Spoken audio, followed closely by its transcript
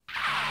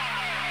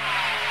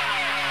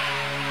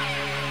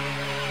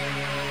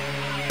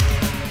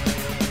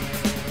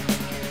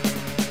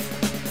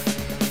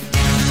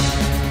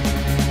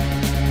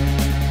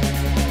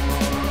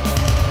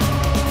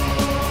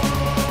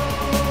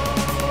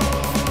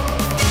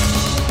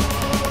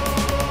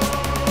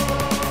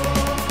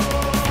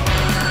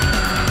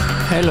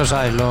Heil og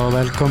sæl og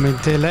velkomin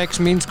til leiks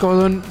mín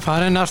skoðun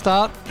farin af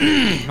stað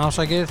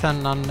ásakið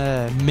þennan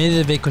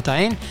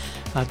miðvikudaginn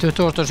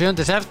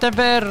 27.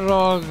 september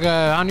og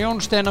hann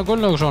Jón Steinar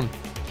Gunnlaugsson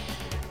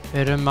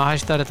að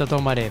Hæsta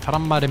dómari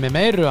framari með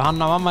meiru,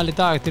 hann á afmæli í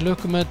dag til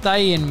lukku með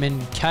daginn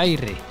minn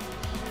kæri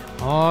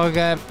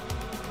og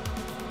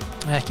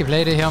ekki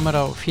fleiri hjá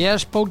mér á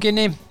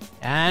fésbókinni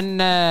en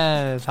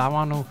það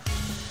var nú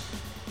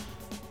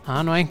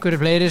einhverjir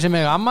fleiri sem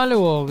eiga afmæli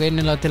og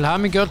innilega til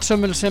hamingju öll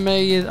sömul sem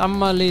eigið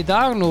afmæli í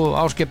dag nú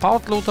Ásgeir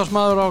Páll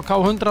útvarpsmaður á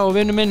K100 og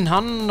vinur minn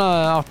hann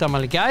átti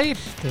afmæli í gær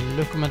til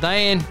lukku með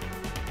daginn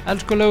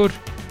elskulegur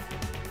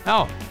já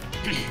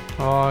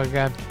og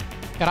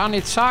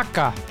Granit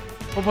Xhaka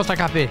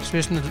fótboltakappi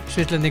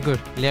svisslendingur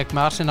lék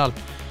með Arsenal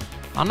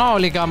hann á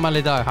líka afmæli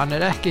í dag hann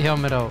ekki hjá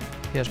mér á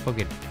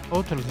fésbókin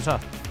ótrúlegt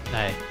satt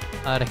nei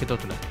það ekkert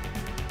ótrúlegt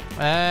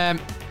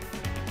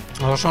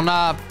og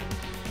svona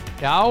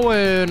já,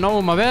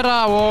 nógum að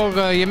vera og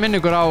ég minn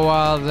ykkur á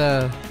að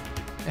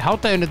í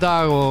hádeginu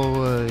dag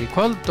og í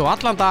kvöld og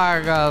allan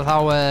dag þá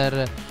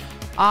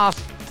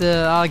allt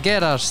að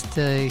gerast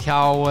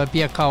hjá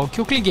BK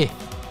kjúklingi.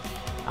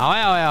 Já,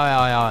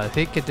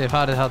 þið getið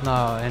farið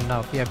þarna inn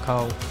á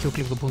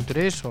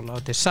bkkjúklingu.is og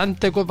látið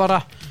senda ykkur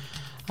bara.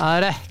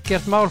 Það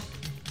ekkert mál.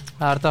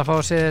 Það þetta að fá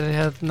sér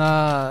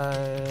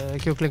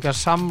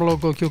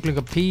kjúklingasamlók og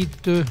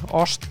kjúklingapítu,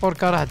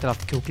 ostborgara, þetta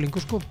allt kjúklingu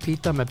sko,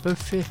 píta með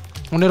buffi.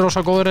 Hún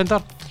rosa góð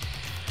reyndar.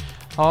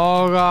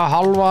 Og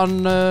halvan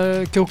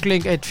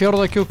kjúkling,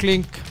 1/4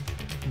 kjúkling,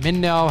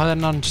 minni á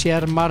þennan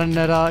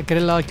sérmarinera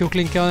grillaða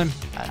kjúkling hjá þeim,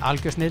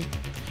 algjör snill.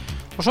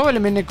 Og svo vil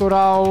ég minna ykkur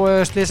á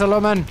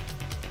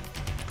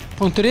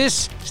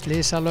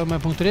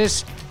slysalögmenn.is.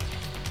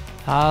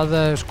 Það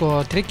sko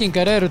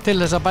tryggingar eru til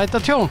þess að bæta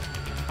tjón.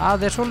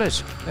 Það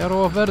svoleiðis, þegar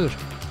of verður.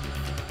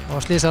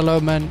 Og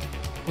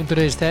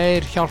slysalögmenn.is,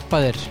 þeir hjálpa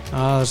þér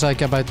að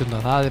sækja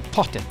bætuna. Það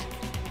pottþétt.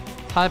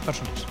 Það bara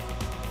svoleiðis.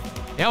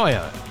 Já,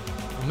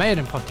 meir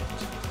en pottþétt.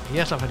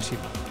 Ég ætla að fara í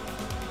síma.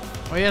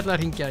 Og ég ætla að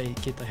hringja í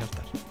Kidda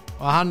Hjartar.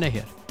 Og hann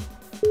hér.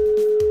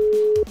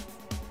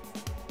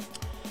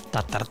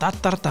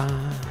 Da-da-da-da-da.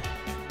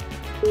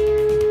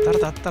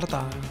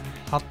 Da-da-da-da.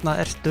 Þarna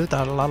ertu,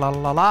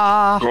 da-la-la-la-la.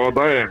 Góðan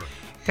daginn.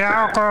 Já,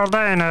 góðan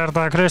daginn,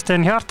 þetta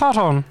Kristinn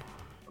Hjartarsson?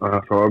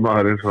 Svo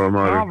maðurinn.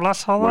 Já,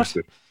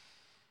 blessaður.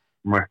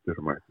 Mættur.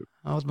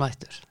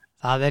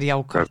 Það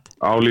jákvæmt.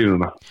 Á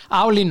línuna.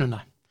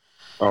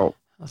 Já.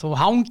 Þú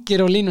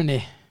hangir á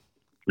línunni.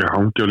 Ég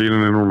hangi á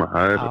línunni núna.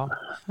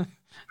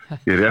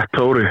 Ég rétt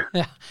tóri.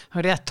 Já,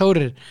 rétt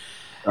tórir.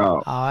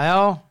 Já.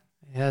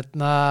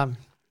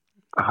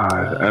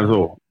 En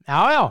þú?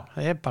 Já,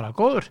 ég bara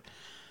góður.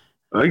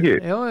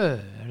 Ekki? Já,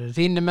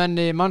 þínir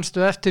menni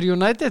manstu eftir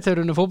United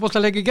þegar unnu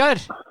fótboltaleik í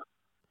gær?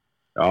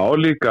 Já,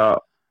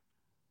 líka.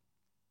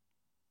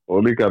 Og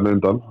líka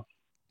undan.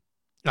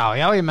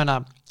 Já, ég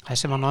meina,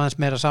 þessi var aðeins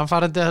meira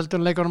samfærandi heldur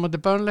en leikunum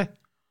átti Burnley.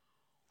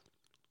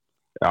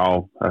 Já,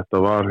 þetta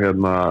var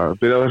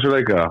byrjaði þessu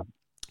leika.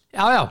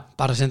 Já,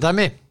 bara sem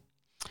dæmi.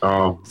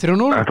 Já.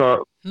 3-0.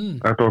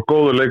 Þetta var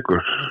góður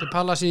leikur. Þetta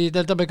Palace í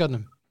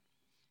deildarbikarnum.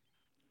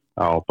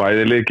 Já,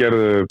 bæði lið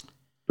gerðu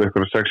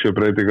einhverja 60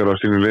 breytingar á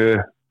sínu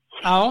liði.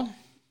 Já.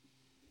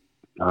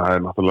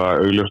 Það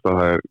náttúrulega augljóst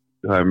að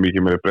það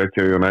mikið meiri breytt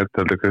hjá United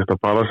heldur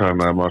Crystal Palace,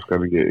 þannig að maður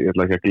skal ekki, ég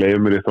ætla ekki að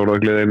gleyma mér í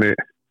þórðargleðinni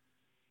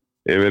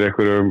yfir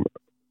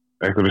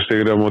einhverju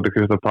sigri á móti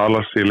Crystal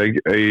Palace í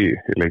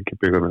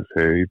leikibíkarnum,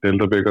 í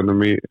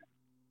deildarbikarnum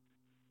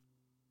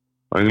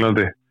á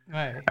Englandi.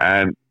 Nei.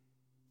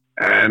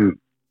 En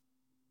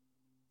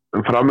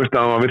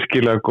framistæðan var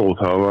virkilega góð.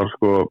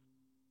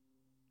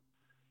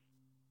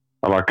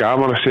 Það var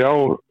gaman að sjá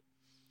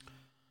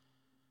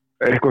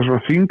eitthvað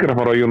svona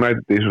fingrafar á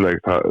United í þessu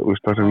leik.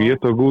 Það sem ég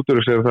tók út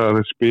úr að segja það að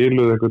þeir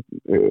spiluðu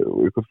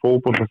eitthvað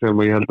fótbolta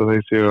sem ég held að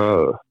þeir séu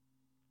að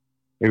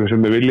eitthvað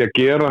sem þeir vilja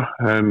gera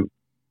en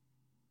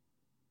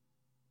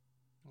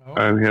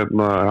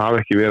hafa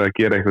ekki verið að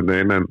gera einhvern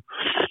veginn en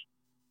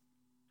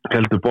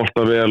heldur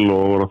bolta vel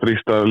og voru að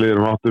þrýsta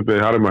liðurum hátt uppi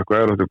í Harry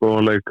Maguire eftir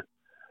góðan leik.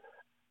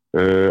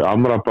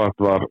 Amrabat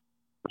var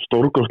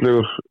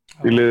stórkostlegur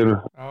í liðinu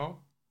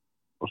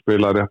og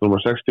spilaði rétt um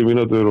 60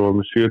 mínútur og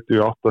með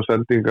 78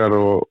 sendingar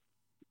og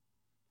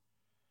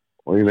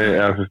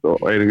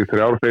einnig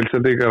 3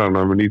 feilsendingar, hann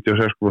með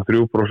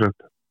 96,3%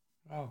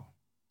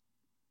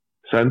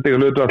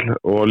 sendingarhlutfall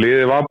og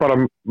liðið var bara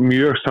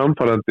mjög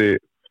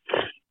samfærandi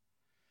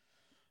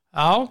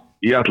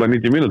í alla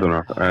 90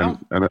 mínúturna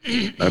en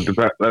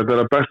þetta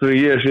það besta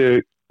sem ég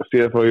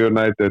sé frá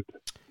United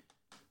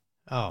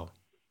á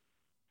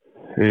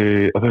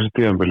þessu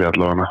tímabili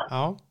allavega.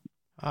 Já,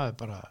 það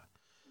bara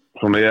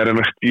svona ég reyna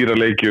að stýra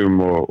leikjum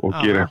og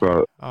gera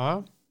eitthvað.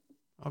 Já,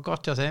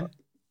 gott hjá þeim.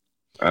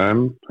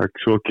 En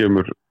svo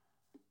kemur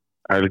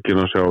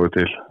helgin og sjáum við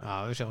til.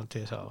 Já, við sjáum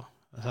til þá.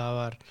 Það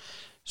var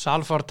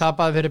Salford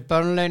tapaði fyrir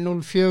Burnley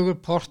 0-4,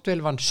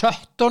 Portville vann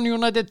 17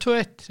 United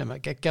 2-1 sem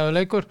geggjaður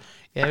leikur.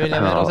 Ég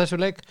vilja vera á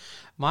þessu leik.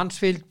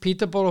 Mansfield,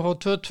 Peterborough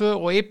fór 2-2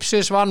 og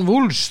Ipswich vann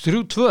Wolves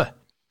 3-2.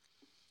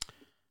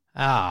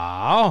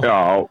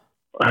 Já.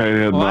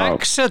 Og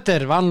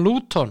Exeter vann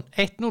Luton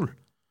 1-0.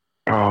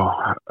 Já,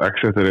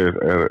 Exeter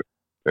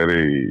er í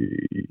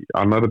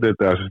annar deild,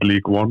 eða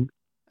League One.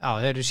 Já,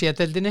 þeir eru í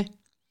C-deildinni.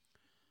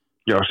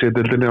 Já,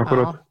 C-deildinni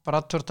akkurat. Já,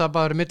 Bradford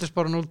tapaður í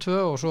Middlesbrough 0-2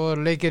 og svo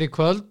eru leikir í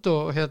kvöld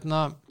og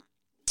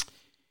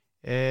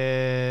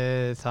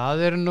það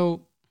eru nú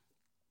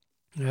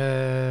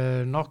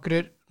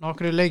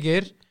nokkrir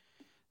leikir.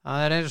 Það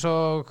er eins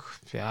og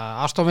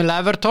Aston Villa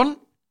Everton,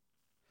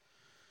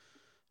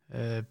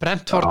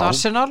 Brentford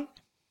Arsenal,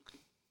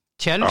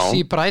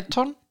 Chelsea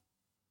Brighton.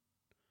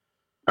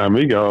 Það er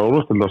mikið að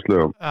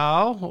úrvalsdeildarslegum. Já,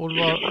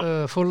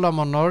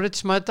 Fulham og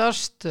Norwich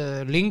mætast,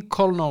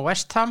 Lincoln og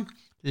West Ham,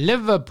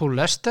 Liverpool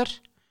Leicester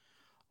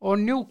og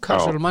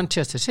Newcastle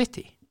Manchester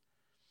City.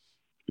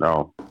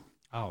 Já.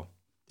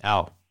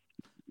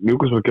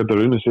 Newcastle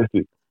getur unnið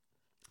City.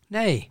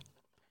 Nei.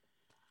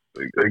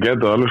 Það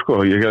getur alveg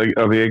sko.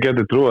 Ég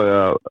geti trúið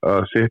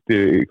að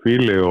City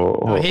hvíli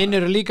og... Já, hinn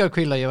eru líka að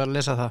hvíla, ég var að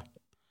lesa það.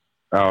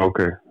 Já, ok.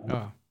 Já.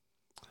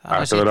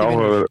 Það verður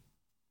áhugaverð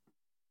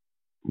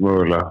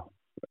mögulega.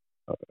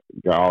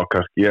 Já,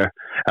 kannski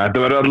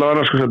þetta verður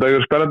allavega sko, þetta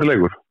er spennandi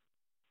leikur.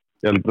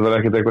 Ég held að það verður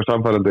ekkert eitthvað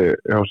samfærandi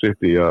hjá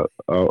City að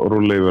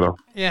rúlla yfir á.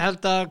 Ég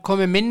held að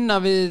komi minna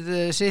við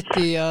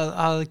City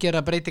að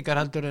gera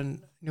breytingar heldur en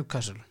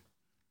Newcastle.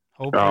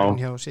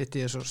 Hópurinn hjá City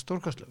er svo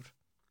stórkostlegur.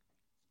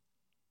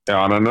 Já,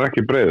 hann er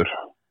ekki breiður.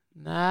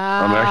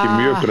 Hann er ekki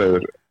mjög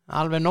breiður.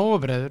 Alveg nógu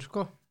breiður,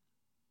 sko.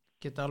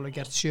 Geta alveg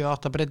gert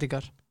 7-8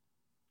 breytingar.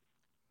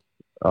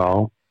 Já,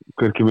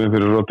 hver kemur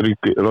fyrir Rodri?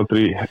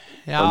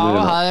 Já,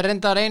 það er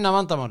reyndar eina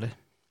vandamáli.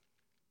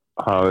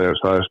 Það er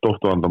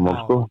stórt vandamál,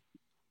 sko.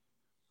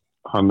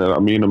 Hann er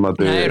að mínum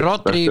að... Nei,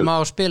 Rodri má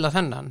spila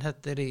þennan.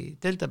 Þetta er í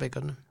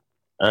deildarbikarinn.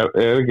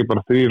 Er ekki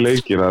bara 3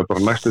 leikir? Það er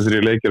bara næstu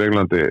 3 leikir í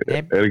Englandi.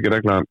 Er ekki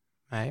reglan?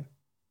 Nei,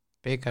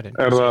 bikarinn.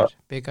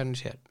 Bikarinn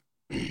sér.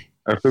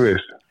 Ertu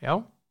viss? Já.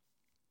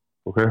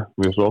 Ok,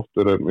 mér svo oft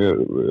ég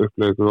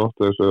uppleggur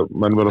ofta þess að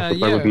menn verður að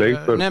taka út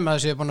leikbörn. Nefna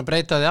þess að ég er búin að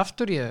breyta því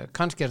aftur,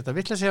 kannski er þetta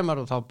vitleysemar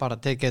og þá bara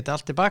tekið þetta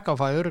allt tilbaka og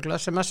fæ örugglega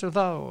SMS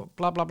það og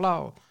bla bla bla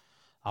og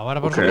það var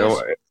bara svo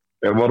þess.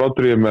 Ef var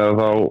Rodri með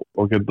þá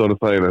og getur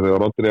orðið þægilegt, ef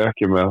var Rodri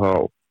ekki með þá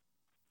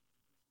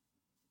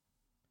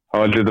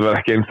heldur þetta verið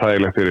ekki eins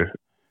þægilegt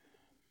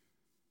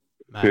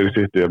fyrir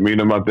City.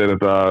 Mínum að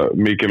þetta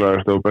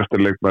mikilvægast og bestur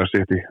leikmaður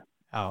City.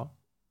 Já.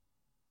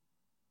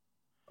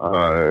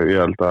 Ég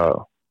held að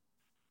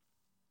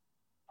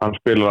hann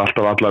spilar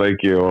alltaf alla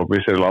leiki og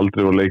missir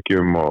aldrei úr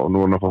leikjum og nú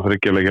er hann að fá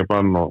 3 leikja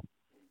bann og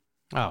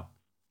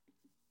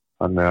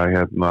þannig að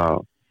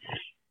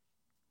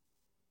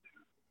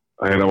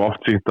það er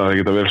oft sýnt að það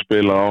geta vel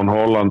spilað án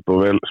Holland og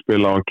vel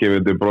spilað án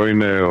Kevin De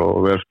Bruyne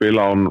og vel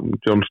spilað án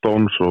John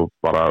Stones og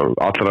bara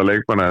allra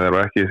leikmanna þeir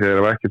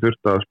eru ekki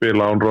þurft að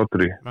spila án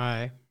Rodri.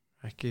 Nei,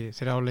 ekki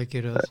 3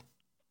 leikir röð.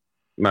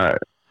 Nei.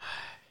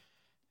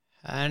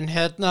 En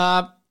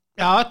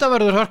þetta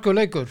verður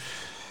hörkuleikur.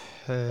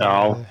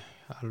 Já.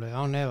 Alveg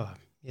án efa.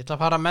 Ég ætla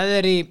að fara með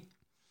þér í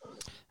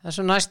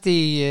þessu næst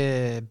í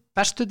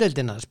bestu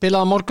deildina.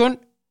 Spilað á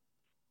morgun.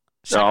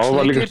 Já,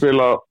 var líka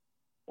spilað á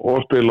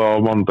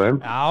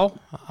mánudaginn. Já,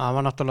 það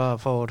var náttúrulega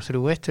fór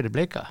 3-1 fyrir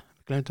Blika.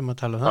 Glemdum að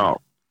tala um það.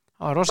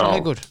 Það var rosa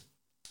leikur.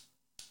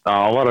 Já,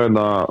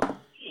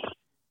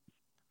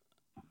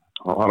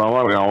 hann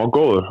var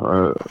góður.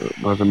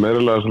 Það sem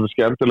meirilega svolítið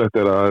skemmtilegt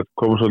er að það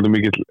komur svolítið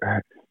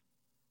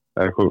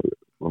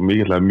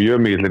mjög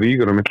mikill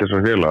ríkur á milli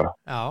þessara félaga.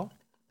 Já.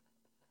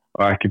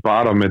 Og ekki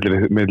bara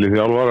milli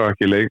þjálfara,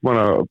 ekki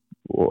leikmanna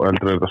og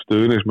heldur þetta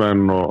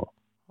stuðningsmenn og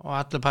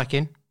allir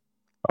pakkin.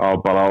 Já,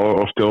 bara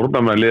og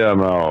stjórnarmenn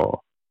liðana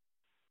og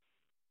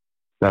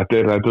þetta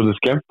er svolítið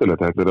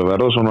skemmtilegt. Þetta er að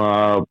verða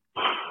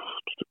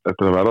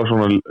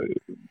svona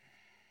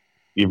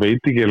ég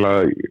veit ekki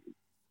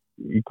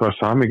í hvað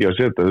samhengi að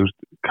setja. Þú veist,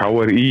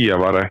 KRI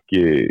var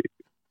ekki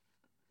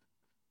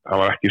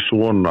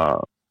svona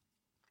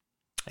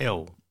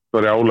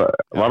var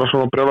það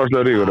svona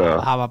brjálæðislega ríkur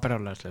eða? Það var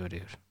brjálæðislega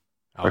ríkur.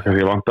 Það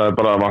kannski vantaði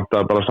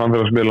bara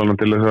samfélagsmiðlunum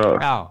til þess að...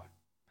 Já,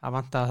 það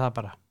vantaði það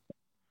bara.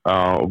 Já,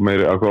 og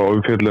meiri, akkur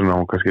umfjöllunum,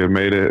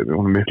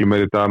 hún er miklu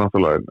meiri í dag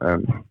náttúrulega,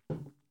 en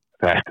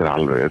þetta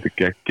er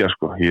geggja,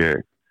 sko.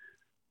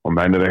 Og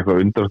menn er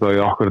eitthvað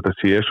undrastaði okkur þetta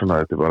sé svona,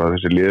 þetta er bara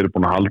þessi liður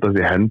búin að halda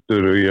sig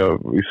hendur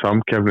í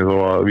samkeppni þó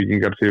að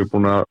Víkingar séu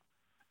búin að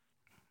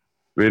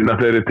vinna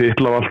fleiri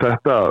titla og allt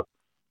þetta,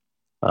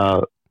 að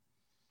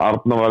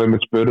Arna var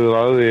einmitt spurður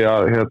að því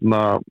að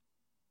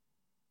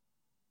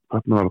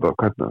hvernig var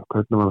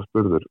það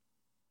spurður?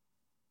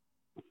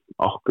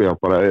 Okkur, já,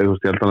 bara, þú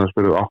veist, ég held að hann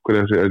spurður okkur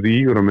þessi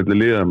ríkur á milli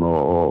liðan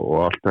og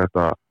allt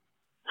þetta.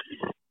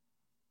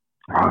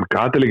 Hann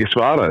gat ekki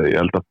svaraði, ég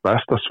held að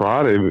besta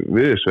svari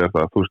við þessu er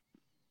það, þú veist,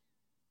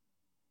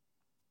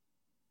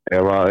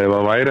 ef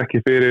það væri ekki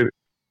fyrir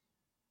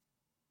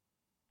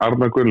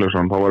Arnar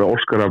Gunnlaugsson, þá væri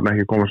Óskar Rafn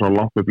ekki komið svona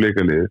langt með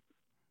Blikaliðið.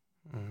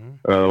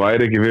 Ef það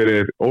væri ekki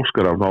fyrir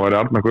Óskar Rafn, þá væri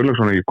Arnar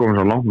Gunnlaugsson ekki komið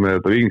svona langt með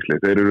þetta Víkingslið.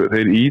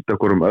 Þeir íta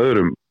hverjum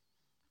öðrum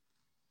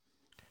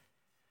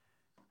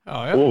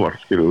ofar,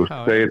 skilur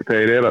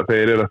þeir eru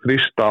að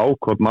þrýsta á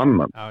hvern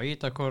annan. Já,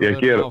 íta hvort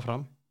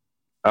áfram.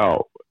 Já,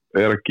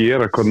 þeir að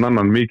gera hvern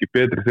annan mikið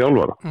betri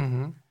þjálfara.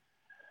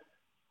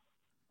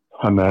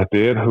 Þannig að þetta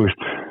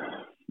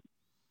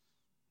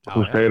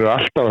þeir eru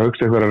alltaf að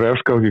hugsa eitthvað að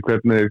refskáki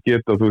hvernig þeir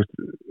geta,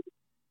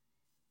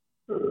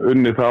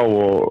 unni þá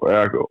og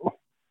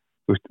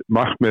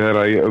markmið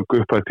þeirra í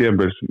upphæð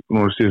tímabils,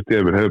 núna síðust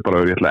tímabil hefur bara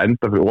verið, ég ætla að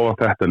enda fyrir ofan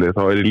þetta lið,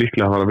 þá er ég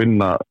líklega að fara að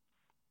vinna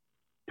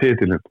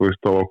titilinn,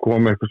 og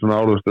koma eitthvað svona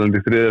áðurstöðandi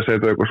í 3.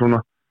 sæti og eitthvað svona,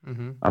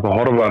 að það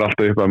horfar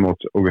alltaf upp að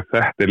mót, og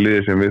þetta er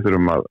liðið sem við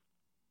þurfum að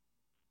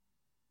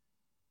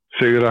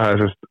sigra,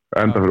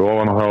 enda fyrir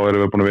ofan og þá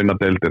erum við búin að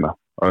vinna deildina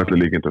á öllu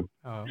líkindum.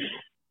 Já.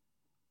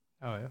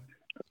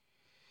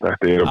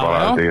 Þetta eru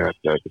bara,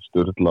 þetta er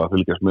sturla að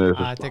fylgjast með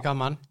þessu. Þetta er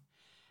gaman.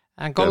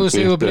 En góðu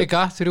sigur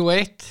Blika,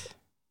 3-1.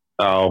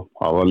 Já,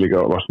 það var líka,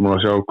 varstu múin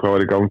að sjá hvað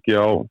var í gangi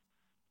á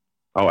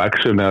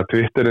X-un eða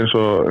Twitter eins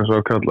og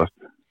það kallast.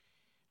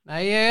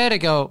 Nei, ég er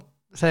ekki á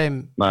þeim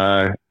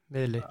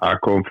miðli. Það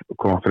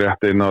kom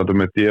frétt inn á þetta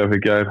með DF í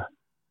gær.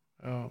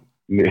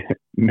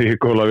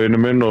 Nikola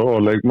vinur minn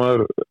og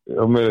leikmaður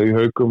á mér í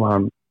Haukum,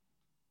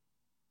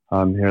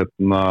 hann hefur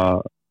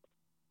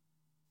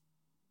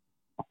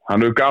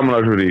gaman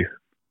að þessu ríð.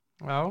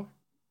 Já.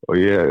 Og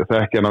ég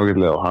þekki hann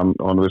ágætlega og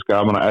hann við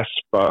gaman að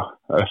espa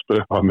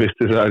upp að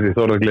misti það í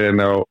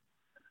þorðagleðinni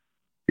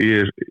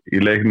í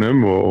leiknum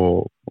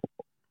og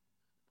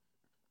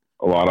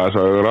var aðeins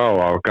að augra og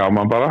var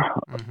gaman bara.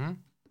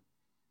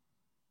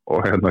 Og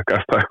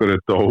kasta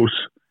einhverju dós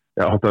í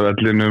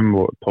áttavellinum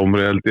og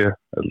tómri held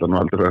hann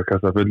heldur að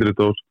kasta fullri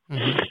dós.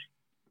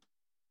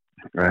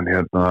 En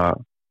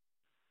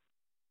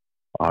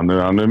hann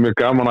er mjög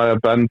gaman að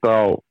benda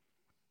á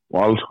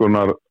alls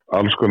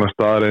konar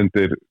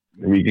staðreindir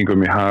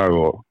Víkingum í hag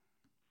og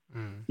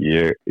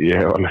ég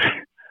hef alveg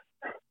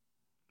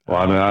og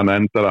hann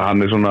endar að hann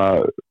er svona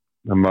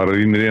þegar maður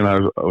rýnir í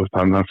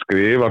hann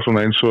skrifar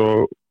svona eins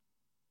og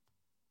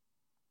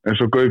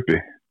Gaupi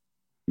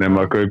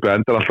nema að Gaupi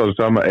endar alltaf það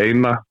sama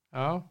eina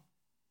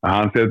að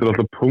hann setur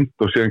alltaf punkt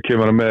og síðan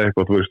kemur hann með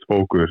eitthvað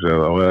fókus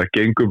og það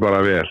gengur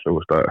bara vel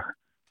að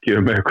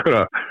kemur með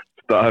einhverja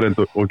staðreind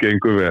og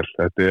gengur vel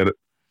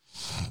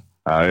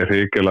það er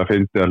hrikalega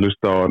fyndið að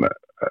hlusta á hann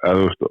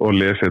og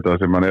lesa þetta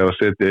sem hann er að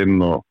setja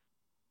inn og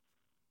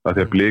það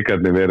því að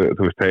Blikarnir verið,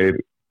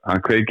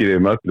 hann kveikir í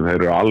öllum,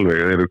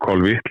 þeir eru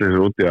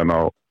kolvittlisir út í hann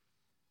á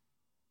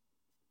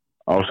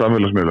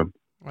samfélagsmiðlum.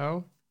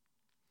 Já.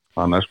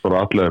 Hann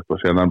bara allir upp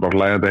og síðan hann bara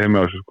hlægjandi heima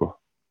á þessu, sko.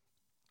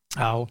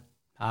 Já,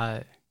 það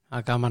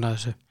er gaman að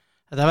þessu.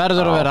 Þetta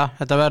verður að vera,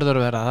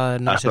 það er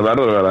næsir. Þetta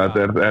verður að vera,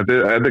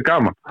 þetta er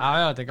gaman. Já,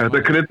 þetta er gaman. Þetta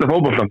er kryddið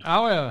fótboltan. Já,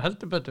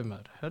 heldur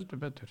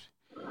betur.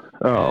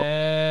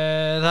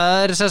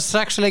 Það er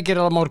 6 leikir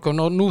á morgun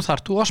og nú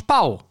þarf þú að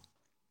spá.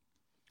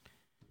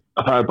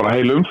 Það er bara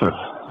heil umferð.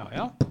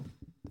 Já,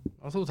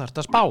 og þú þarft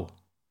að spá.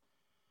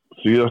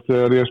 Síðast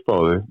þegar ég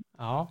spáði.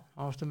 Já,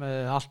 ástu með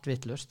allt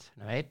vitlaust.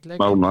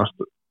 Nánast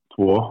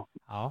 2.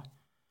 Já,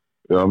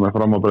 með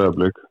fram á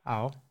Breiðablik. Já.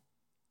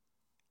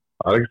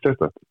 Það er ekki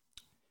sérstætt.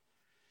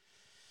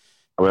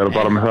 Það er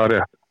bara með það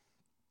rétt.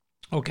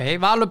 Ok,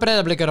 Valur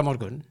Breiðablik á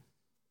morgun.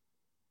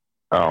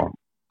 Já,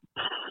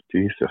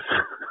 Jesus.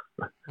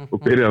 Og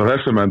byrjar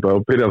þessum enda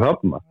og byrjar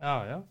þarna.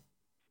 Já.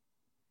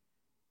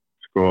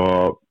 Sko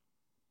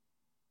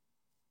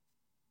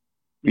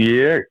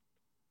ég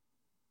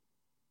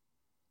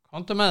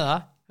komdu með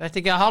það. Veit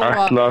ekki að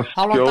halva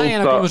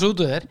daginn að komast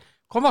út úr þér.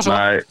 Koma svo.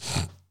 Nei,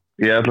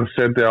 ég ætla að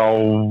setja á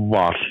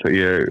Val.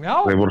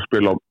 Þeir voru að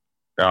spila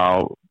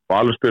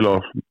Valur spila á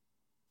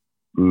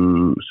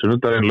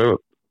sunnudaginn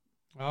lögut.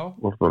 Já.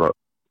 Hvort var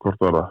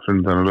það?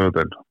 Sunnudaginn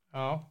lögutaginn.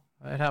 Já,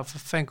 þeir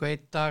fengu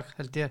 1 dag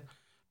held ég.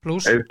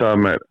 Plus. 1 dag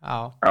meir.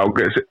 Já, ok.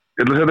 Ég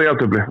ætla að setja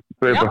jafntefli.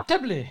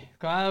 Jafntefli?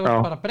 Hvað, það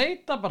var bara að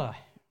breyta bara?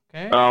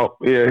 Okay. Já,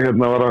 ég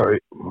var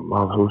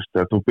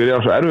þú byrjaði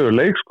á svo erfiður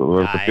leik, sko. Þú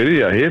verður að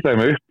byrja að hita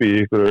mig upp í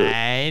ykkur.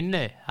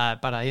 Nei, það er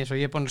bara eins og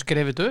ég er búin að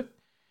skrifa þetta upp.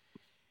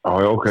 Já,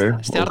 ok.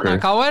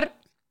 Stjarnan KR.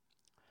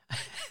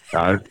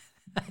 Já,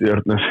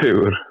 Stjarnan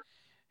sigur.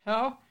 Já,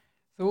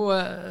 þú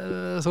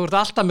ert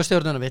alltaf með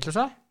Stjörnuna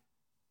vitlausa?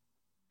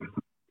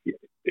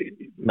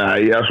 Nei,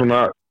 ég er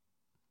svona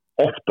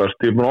oftast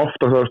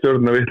það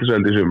Stjörnuna vitlausa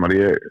held í sumar.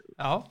 Ég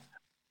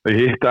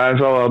hitti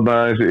aðeins á það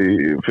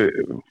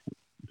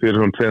fyrir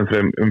svona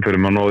 2-3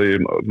 umfyrir, maður náði í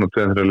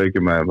 2-3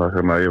 leikjum með það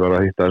sem ég var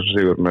að hitta þessu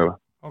sigur með.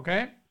 Ok,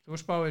 þú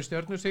spáði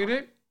Stjörnusigri.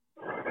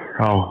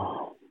 Já.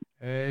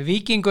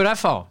 Víkingur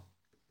FH.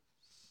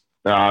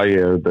 Já, ég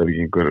veit að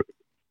Víkingur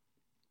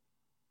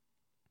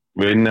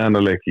vinni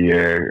hennar leiki.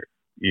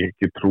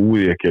 Ég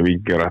trúi ekki að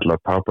Víkingur ætla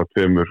að tapa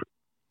 2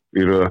 í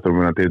röð eftir að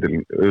vinna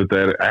titilin. Þetta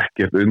er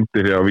ekkert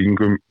undir hjá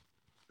Víkingum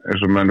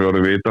eins og menn voru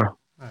að vita.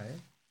 Nei.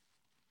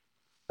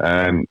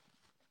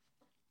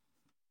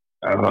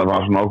 En það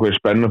var svona ákveðið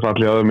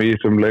spennufalli á þeim í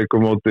þessum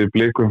leikum móti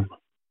Blikum.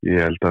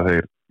 Ég held að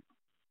þeir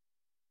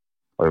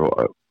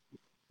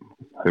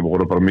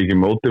voru bara mikið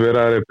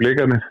mótiveraðir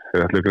Blikarnir.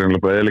 Þeir ætlu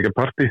greinilega bara eðilega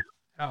partí.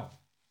 Já.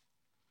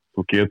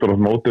 þú getur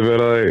átt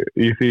mótiveraði í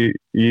því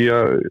í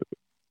að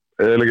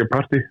eðilegja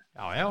partí.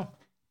 Já.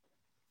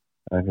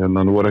 En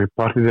hérna nú ekkert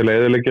partí til að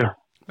eðilegja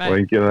og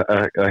engin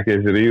ekki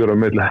þessi rígur á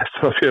milli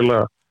þessara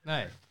félaga.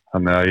 Nei.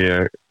 Þannig að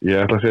ég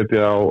ætla að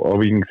setja á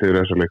Víking þegar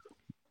þessu leik.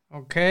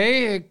 Ok,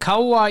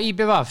 Káa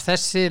IBVF,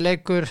 þessi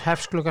leikur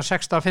hefst klukkan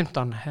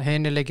 16:15,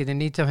 hinni leikið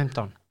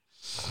 19:15.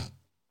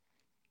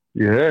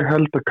 Ég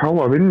held að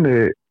Káa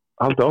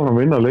haldi áfram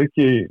vinna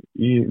leiki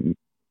í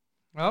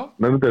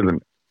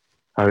nefndeildinni.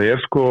 Það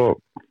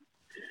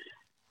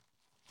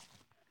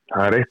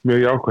er eitt mjög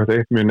jákvætt,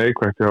 eitt mjög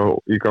neikvætt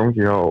í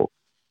gangi á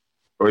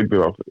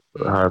IBVF.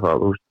 Það er það,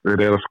 þeir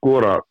eru að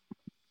skora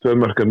 2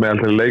 mörk með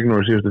alltaf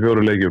leiknum í síðustu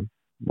 4 leikjum.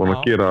 Búin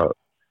að gera,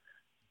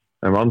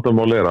 en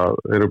vandamál er að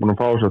þeir eru búin að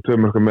fá þess að 2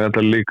 mörk með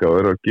alltaf líka og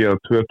eru að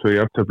gera 2-2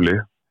 jafntefli.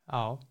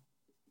 Já.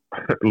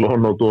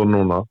 Lónótón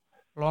núna.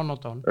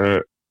 Lónótón.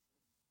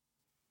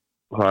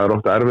 Það er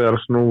ofta erfiðar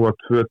að snúa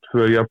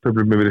 2-2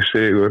 jafnteflum yfir í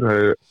sigur. Það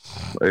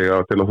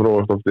er til að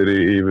þróast ofta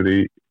yfir í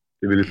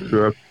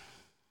 2.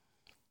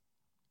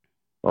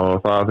 Og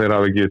það þeir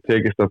hafa ekki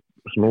tekist að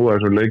snúa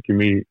þessum leikjum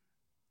í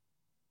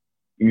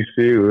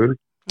sigur.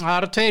 Það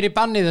eru 2 í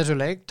banni í þessu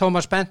leik,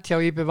 Tómas Bent hjá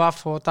IBVF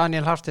og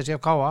Daniel Hafsteins hjá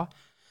Káa.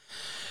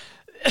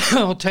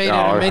 Og 2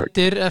 eru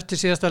meiddir eftir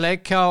síðasta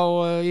leik hjá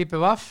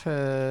IBVF,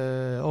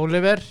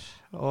 Oliver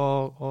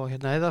og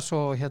hérna Heiðars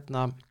og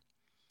hérna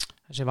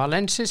þessi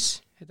Valensis,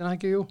 heitir hann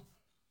ekki, jú?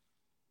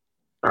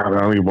 Það er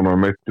hann ekki búin að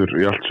vera meiddur í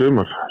allt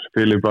sumar,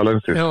 Filip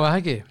Valensis. Jú,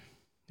 ekki.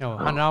 Já,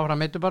 hann er áfram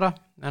meiddur bara,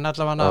 en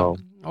allavega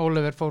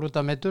Oliver fór út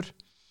af meiddur.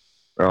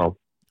 Já.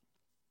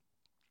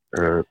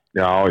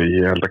 Já,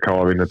 ég held að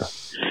Káa vinna þetta.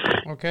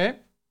 Ok.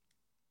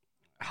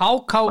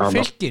 HK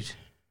Fylkir.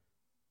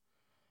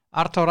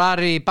 Arthur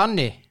Ari í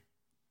banni.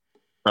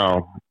 Já,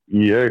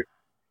 ég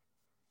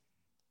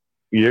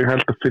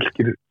held að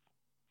Fylkir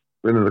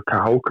vinna þetta.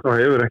 HK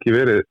hefur ekki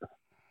verið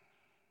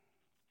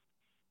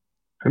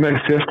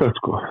sérstætt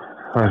sko.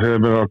 Það hefur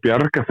verið að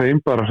bjarga þeim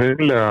bara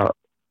hreinlega,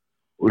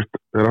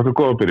 þeir áttu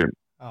góða byrjun.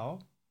 Já.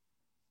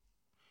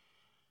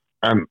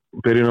 En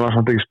byrjunum var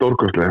samt ekki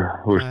stórkostleg,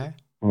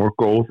 hún var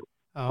góð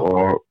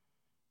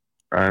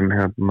en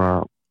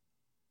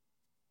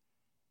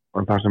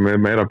það sem er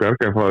meira að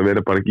bjarga er það að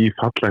vera bara ekki í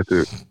fallættu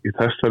í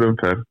þessar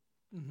umferð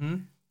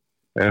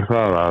er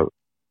það að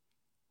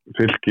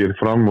Fylkir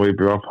fram og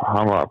IBVF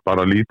hafa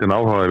bara lítinn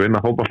áhuga að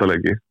vinna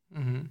fótboltaleiki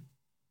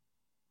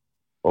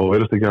og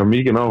verðist ekki hafa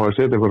mikinn áhuga að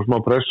setja eitthvað smá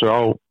pressu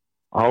á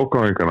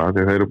ákvæmingana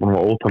því þeir eru búin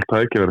að ótal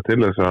tækifæri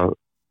til þess að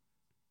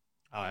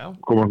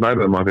komast nær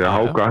þeim að því að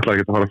háka ætla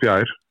ekki að fara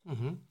fjær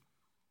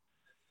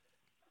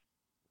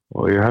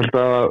og ég held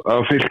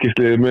að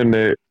Fylkisliðið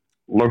muni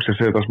loksins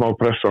setja smá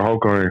press á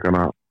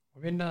hákvæmingana og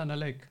vinna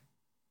þennan leik.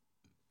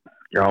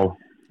 Já.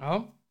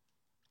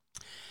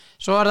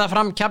 Svo er það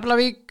fram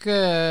Keflavík,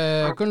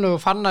 Gunnlaugur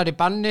Fannar í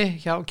banni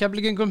hjá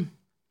Keflvíkingum.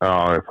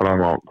 Já,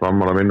 fram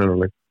að vinna þennan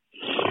leik.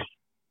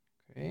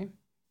 Okay.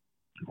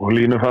 Og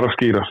línu fara að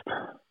skýrast.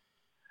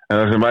 En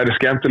það sem væri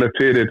skemmtilegt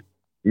fyrir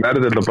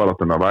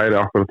nærdeildarbaráttuna væri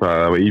akkurat það að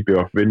það var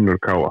IBVF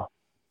vinnur Káa.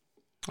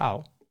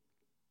 Já.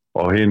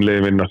 Og hinn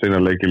liði vinna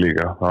sína leiki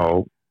líka.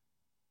 Það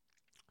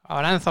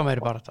var ennþá meiri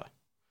barátta.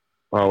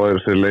 Þá er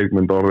þessi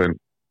leikmynd orðin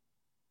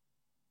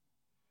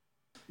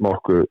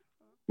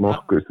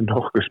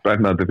nokkuð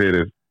spennandi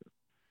fyrir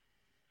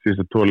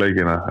síðustu 2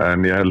 leikina en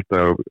ég held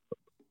að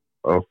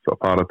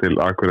fara til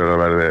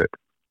Akureyrar verði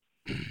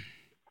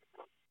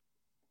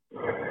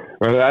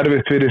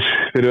erfitt fyrir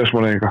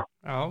Vestmannaeyinga.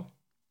 Já.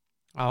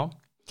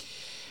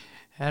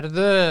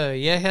 Herðu,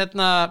 ég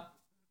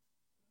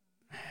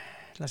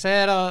það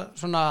segir að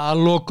svona að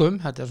lokum,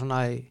 þetta er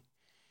svona í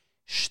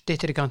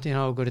styttri kantin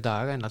á okkur í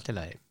dag en allt til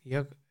lagi.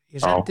 Ég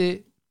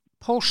sendi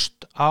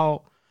post á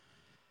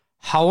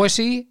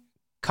HSI,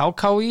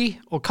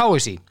 KKI og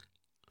KSI.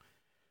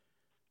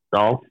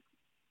 Já.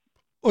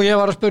 Og ég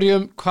var að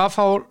spyrja hvað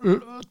fá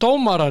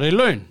dómarar í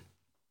laun?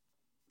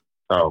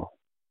 Já.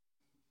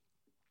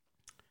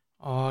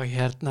 Og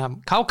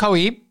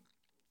KKI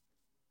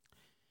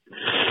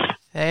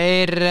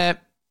þeir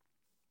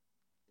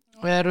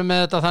eru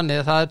með þetta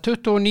þannig það er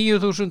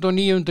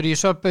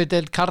 29.900 í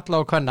deild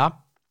karla og kvenna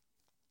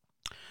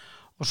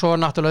og svo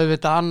er náttúrulega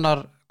auðvitað annar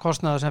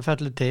kostnaður sem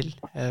fellur til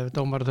ef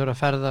dómarar þurfa að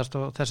ferðast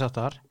og þess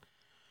aftar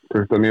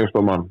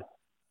 29.000 mann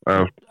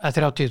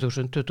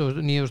 30.000,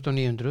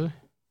 29.900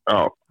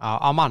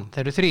 á mann,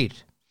 þeir eru 3.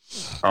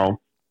 Já.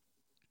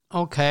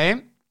 Ok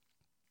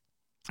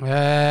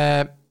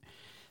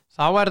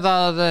þá er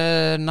það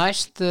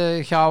næst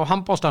hjá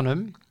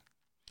handboltanum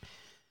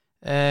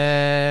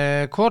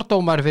hvor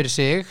dómari fyrir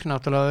sig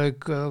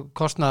náttúrulega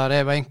kostnaðar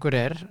ef einhver það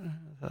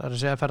er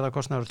að segja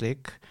ferðarkostnaður og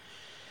slík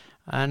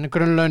en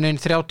grunnlaunin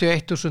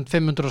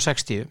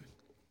 31.560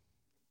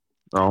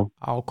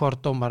 á hvor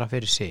dómara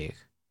fyrir sig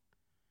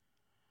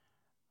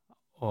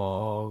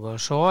og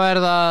svo er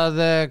það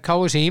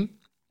KSI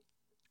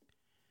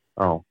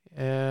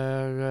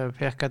ég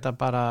fekk þetta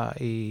bara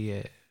í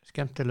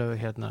skemmtilegu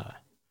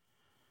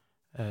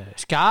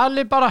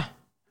skjali bara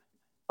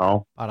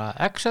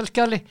Excel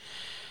skjali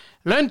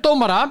laun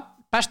dómara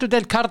bestu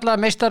deild karla,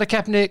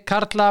 meistarakeppni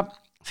karla,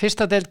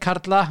 fyrsta deild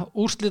karla,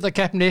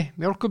 úrslitakeppni,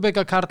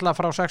 mjólkurbikar karla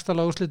frá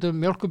 16 úrslitum,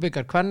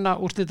 mjólkurbikar kvenna,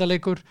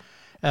 úrslitaleikur,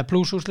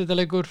 pluss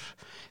úrslitaleikur,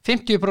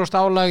 50%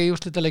 álag í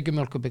úrslitaleikum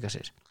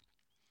mjólkurbikarsins.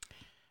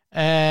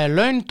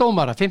 Laun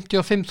dómara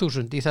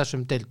 55.000 í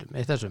þessum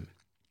deildum,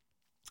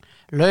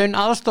 laun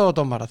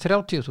aðstofadómara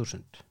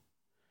 30.000.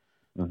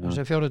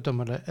 Þessi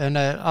fjórðudómara,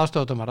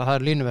 aðstofadómara,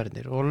 það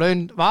línuverðinir, og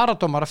laun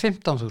varadómara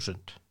 15.000.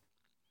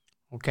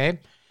 Ok,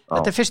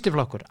 þetta fyrsti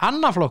flokkur.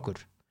 Annar flokkur,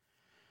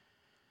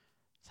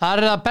 það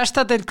það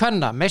besta deild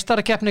kvenna,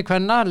 meistarakeppni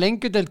kvenna,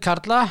 lengjudeild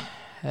karla,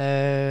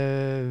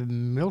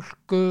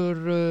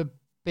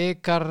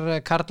 mjólkurbikar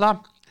karla,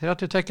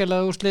 32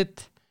 liða úrslit,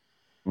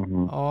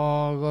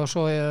 og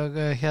svo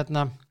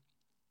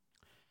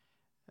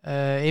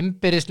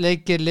innbyrðis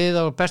leikir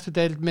liða og bestu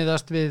deild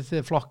miðast við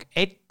flokk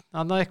 1,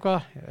 annað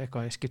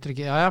eitthvað skiptir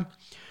ekki,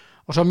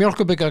 og svo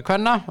mjólkurbikar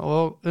kvenna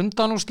og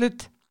undanúrslit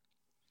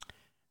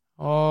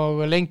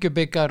og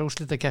lengjubikar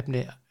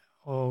úrslitakeppni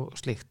og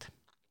slíkt.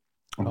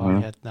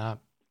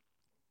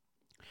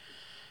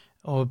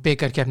 Og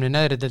bikarkeppni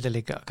neðri deildi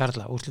líka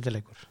karla,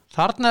 úrslitaleikur.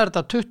 Þarna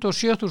þetta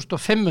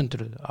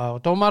 27.500 á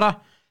dómara,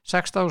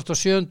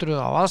 16.700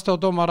 á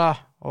aðstofadómara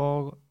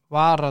og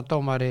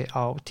varadómari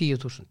á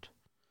 10.000.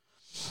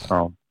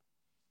 Já.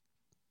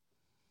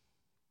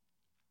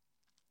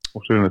 Og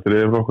svo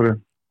þriðji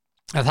flokkurinn.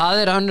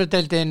 Það önnur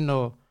deildin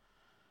og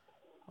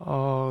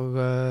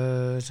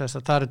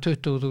það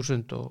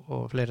 20.000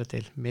 og fleira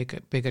til,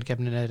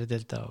 bikarkeppni neðri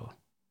deilda og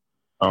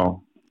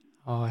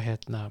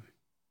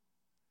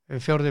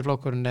fjórði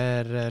flokkurinn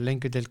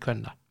lengjudeild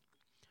kvenna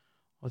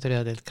og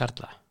þriðja deild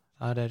karla,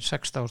 það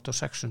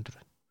 16.600.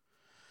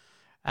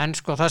 En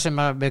sko það sem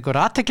vekur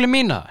athygli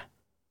mína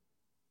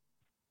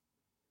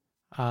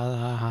að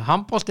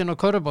handboltinn og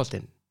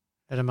körfuboltinn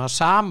með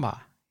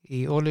sama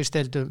í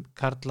Olísdeildum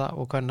karla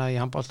og kvenna í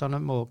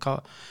handboltanum og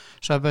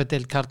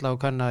söpudeild karla og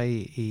kvenna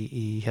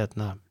í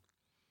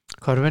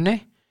körfunni,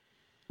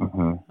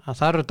 að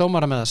það eru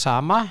dómara með það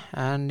sama,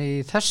 en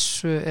í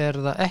þessu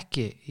það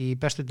ekki í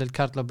bestu deild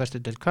karla og bestu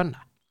deild kvenna.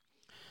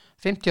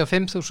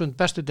 55.000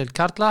 bestu deild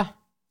karla,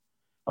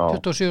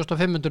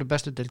 27.500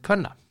 bestu deild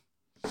kvenna.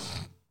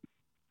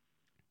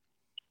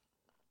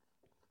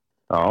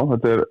 Já,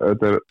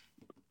 þetta er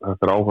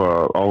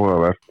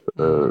áhugavert.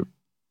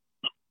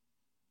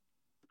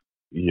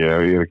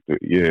 Ég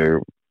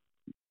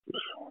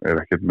er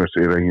ekki með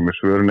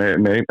svör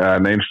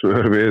nein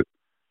svör við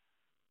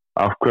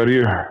af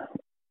hverju.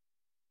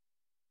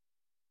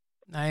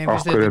 Nei,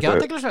 finnst þetta ekki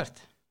athyglisvert?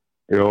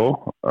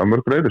 Jó, að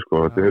mörg leyti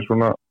sko. Þetta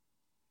svona,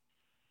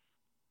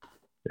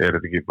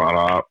 þetta ekki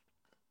bara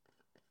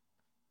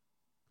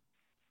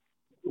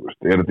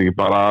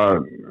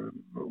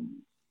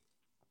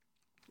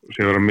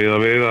sé vera miða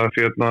við að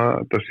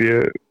þetta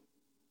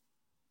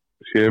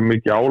sé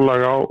mikið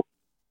álag á,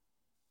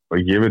 og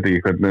ég veit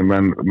ekki hvernig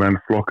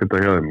menn flokka þetta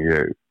hjá þeim.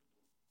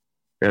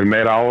 Ég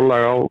meira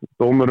álag á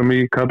dómurum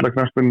í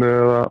karlaknattspyrnu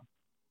eða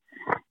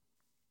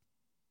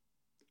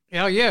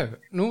Já, ég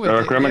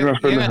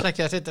ætla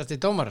ekki að sittast í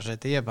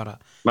dómarasæti, ég bara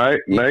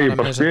ég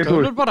bara spyr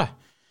þú veist.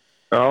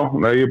 Já,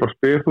 ég bara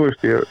spyr þú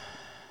veist, ég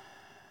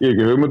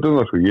ekki hugmynd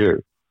það sko,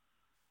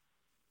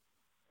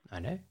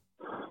 Nei.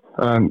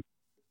 En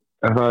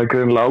það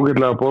greinilega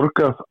ágætlega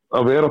borgað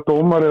að vera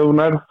dómari ef þú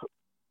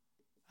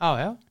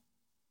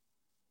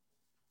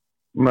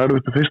nærð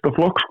upp í fyrsta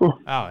flokk sko.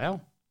 Já.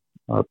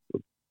 Það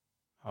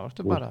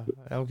ertu bara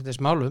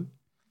ágætis málum.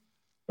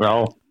 Já.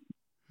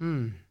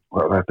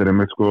 Þetta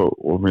einmitt sko,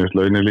 og mér finnst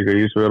launin líka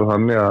í þessu vera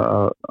þannig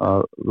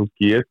að þú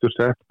getur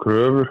sett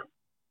kröfur.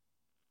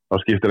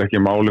 Það skiptir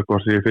ekki máli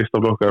hvort sé fyrsta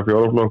flokk eða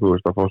fjóra flokk, þú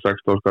veist að fá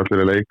 16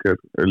 skallir í leik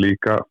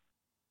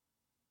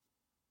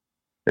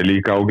er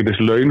líka ágætis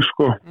laun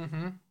sko.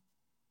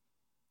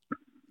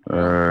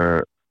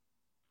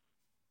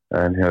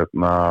 En já,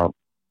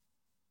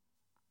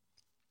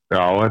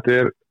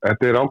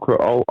 þetta er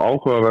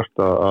áhugavert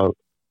að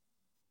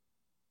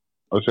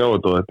sjá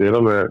þetta, og þetta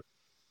alveg,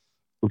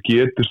 þú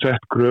getur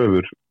sett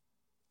kröfur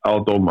á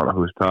dómara,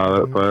 þú veist,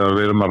 það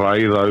við erum að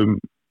ræða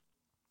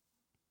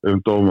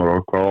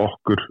dómara og hvað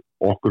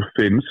okkur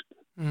finnst,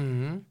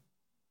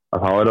 að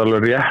það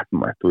alveg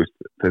réttmætt, þú veist,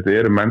 þetta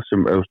eru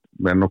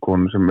menn og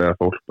konur sem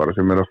fólk bara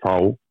sem að fá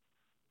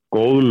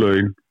góð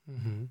laun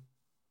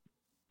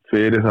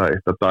fyrir það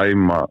að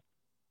dæma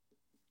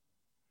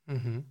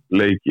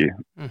leiki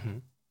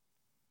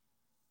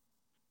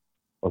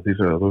og því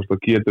að þú veist, þá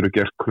getur þú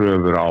gert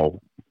kröfur á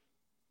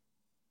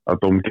að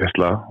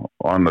dómgæsla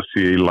og annars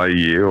sé í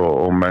lagi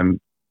og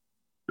menn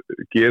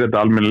gera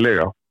þetta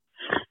almennilega.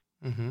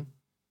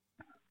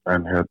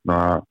 En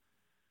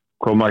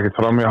koma ekkert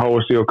fram í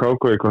HSI og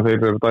KK hvað þeir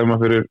eru að dæma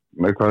fyrir,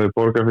 hvað þeir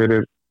borga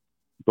fyrir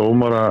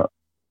dómara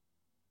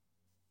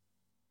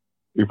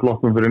í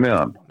flokkum fyrir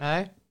neðan.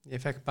 Nei,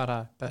 ég fekk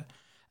bara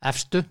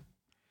efstu.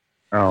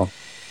 Já.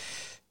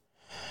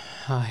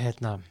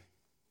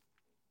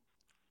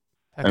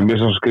 En mér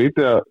sem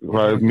skrítið að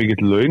hvað er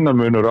mikill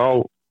launamunur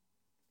á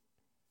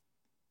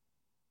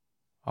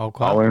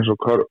hvað? Á eins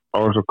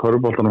og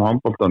körfuboltanum og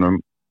handboltanum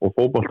og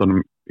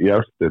fótboltanum í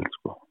efstu deild,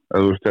 sko.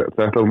 Eða, þú veist,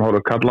 þetta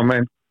horfðu karla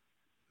megin.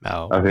 Já.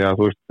 Af því að,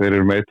 þú veist, þeir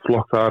eru með eitt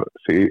flokk þar.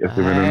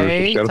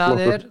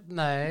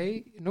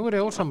 Nú er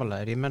ég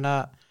ósammálaður. Ég meina,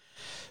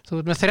 þú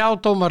ert með 3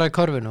 dómara í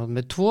körfinu, þú ert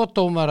með 2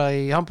 dómara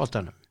í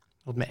handboltanum,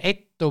 þú ert með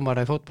 1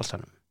 dómara í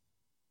fótboltanum.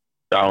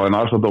 Já, en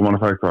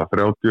aðstoðardómarinn fær hvað?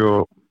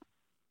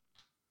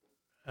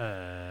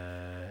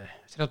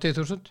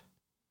 30.000?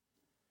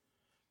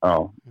 Já.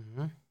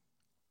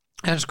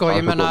 En sko,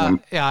 ég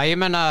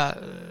meina,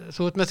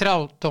 þú ert með 3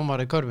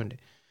 dómara í körfunni,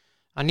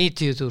 að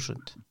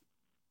 90.000.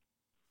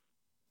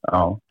 Já.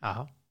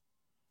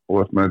 Og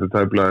þetta með þetta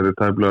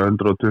tæplega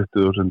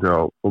 120.000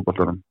 á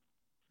fótboltanum.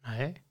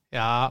 Nei,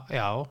 já.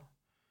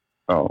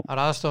 Það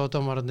er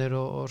aðstofadómararnir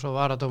og svo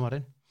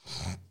varadómarinn.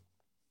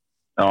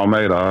 Já,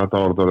 meira, þetta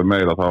var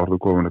meira, þá var þú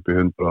komin upp í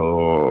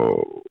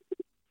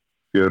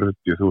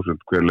 140.000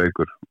 hver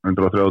leikur,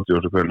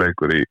 130.000 hver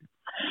leikur í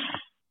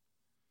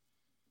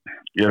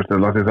eftir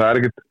því það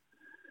ekkert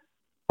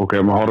ok,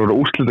 maður horfður á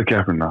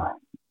úrslitakeppnina.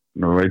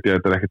 Nú veit ég að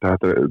þetta er ekkert að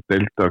þetta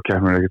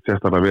deildarkeppnin ekkert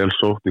sérstaklega vel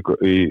sótt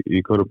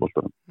í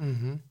körfuboltanum.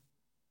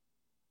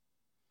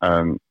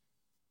 En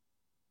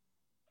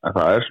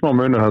það er smá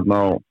munur þarna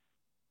á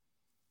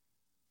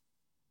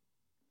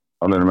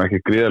alveg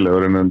ekki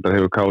gríðalegur en það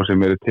hefur kási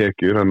meiri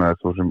tekjur, þannig að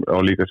þú sem á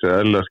líka sér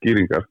eðlilega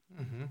skýringar.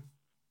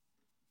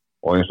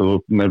 Og eins og þú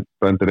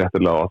bendir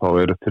réttilega á þá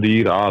eru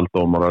 3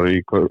 aðaldómarar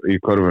í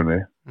körfunni.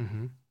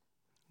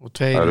 Og 2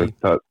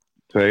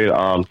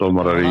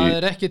 aðaldómarar það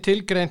er ekki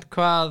tilgreint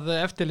hvað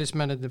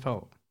eftirlitsmennirnir fá.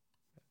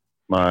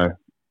 Nei.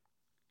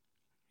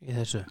 Í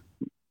þessu.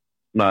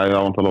 Nei,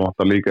 það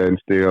vantar líka einn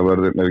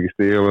stigavörður, ekki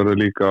stigavörður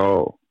líka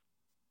á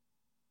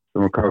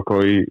sem að KK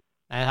í.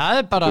 Nei, það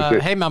er bara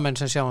heimamenn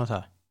sem sjáum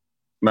það.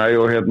 Nei,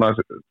 og hérna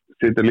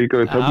situr líka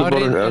við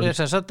töfluborðið. Það er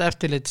þess að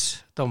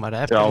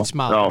eftirlitsdómari,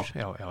 eftirlitsmaður.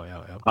 Já.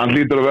 Hann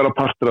hlýtur að vera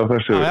partur af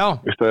þessu.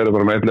 Vist það eru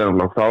bara með einn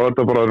leðanflokk. Þá er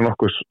þetta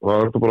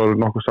bara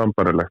nokkuð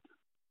sambarilegt.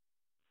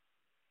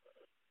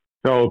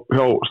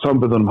 hjá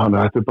samböndunum hann,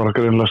 þetta er bara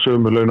greinilega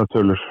sömu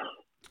launatölur.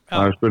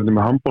 Það er spurning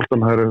með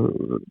handboltan, það eru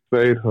 2,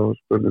 þá er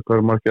spurning hvað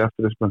er margir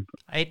eftirlitsmenn?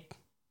 1.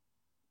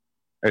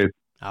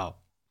 Já,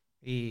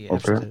 í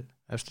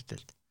efstu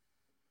deild.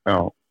 Já.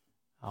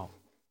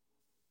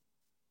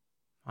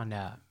 Þannig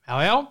að,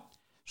 já,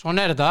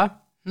 svona er þetta.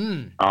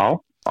 Já,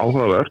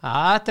 áhugavert.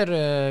 Þetta er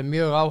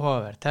mjög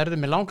áhugavert. Það er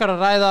mér langar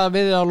að ræða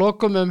við á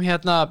lokum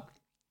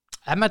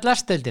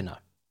MLS-deildina.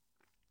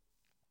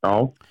 Já.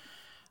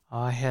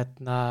 Og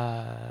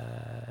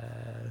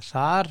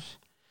þar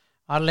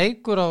var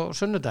leikur á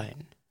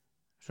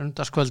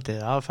sunnudagskvöldið,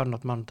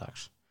 aðfarnótt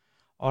mánudags.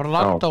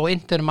 Orlando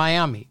Inter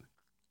Miami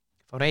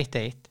fór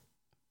 1-1.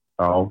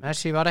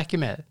 Messi var ekki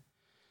með.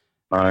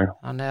 Nei.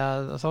 Þannig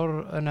að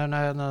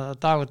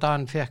Dagur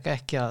Dan fekk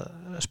ekki að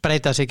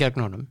spreita sig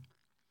gegn honum.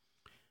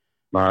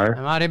 Nei.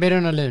 En var í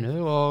byrjunarliðinu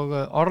og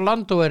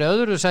Orlando er í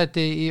öðru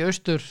sæti í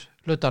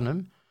austurhlutanum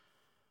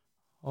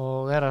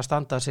og er að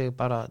standa sig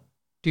bara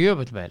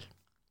djöfull vel.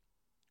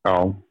 Já.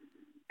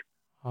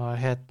 Og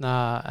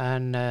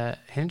en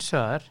hins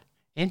vegar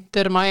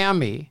Inter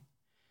Miami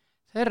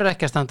þeir eru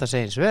ekki að standa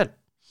sig eins vel.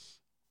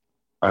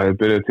 Það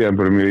byrjaði tíðan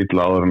bara mjög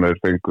illa áður en þeir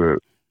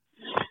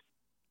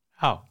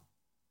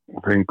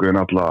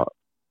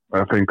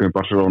fengu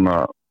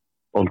Barcelona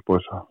Old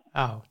Boys.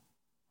 Já.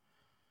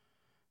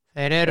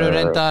 Þeir eru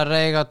reyndar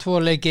að eiga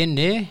 2 leiki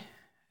inni.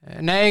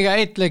 Nei, eiga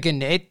 1 leik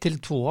inni,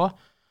 1-2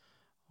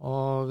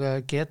 og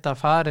geta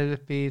farið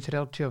upp í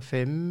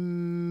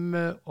 35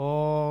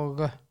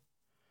 og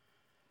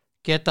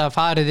geta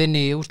farið inn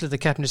í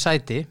úrslitakeppni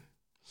sæti.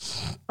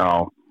 Já.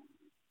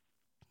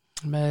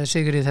 Með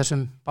sigri í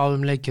þessum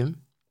báðum leikjum.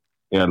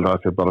 Ég held að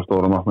það sé bara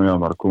stóra markmið hjá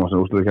þeim að koma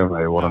sem úrslitakeppni.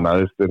 Þeir voru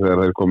neðstir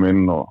þegar þeir kom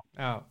inn og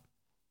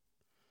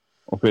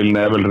Phil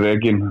Neville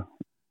rekinn.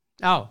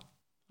 Já,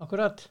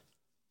 akkurat.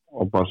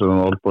 Og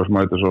Barcelona Old Boys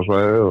mæti svo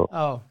svæðið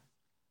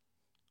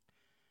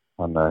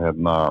þannig að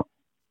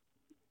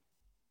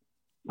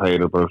það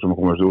eru bara sem að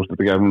koma þessi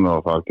úrslitakeppni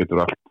og það getur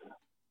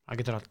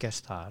allt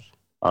gerst þar.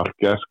 Allt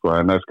gerst, sko,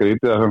 en það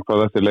skrítið að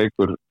hvað þessi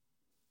leikur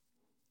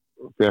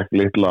fekk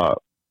litla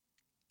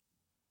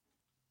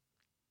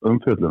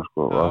umfjöllun,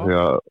 sko, af því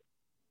að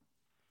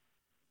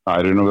það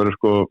er einu að vera,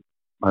 sko,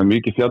 það er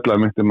mikið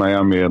fjallega myndi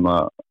Miami á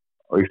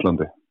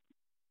Íslandi.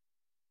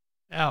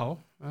 Já,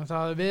 en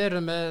við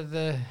erum með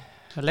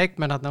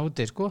leikmenn hérna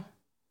úti, sko.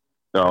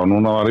 Já,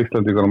 núna var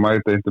Íslandingar að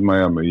mæta inn til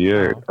Miami.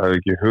 Ég hef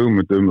ekki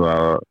hugmynd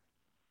það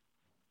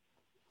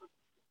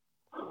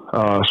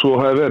að svo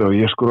hefði verið og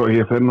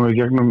ég fer nú í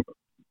gegnum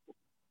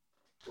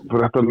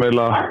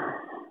fréttameila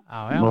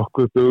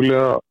nokkuð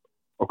duglega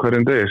á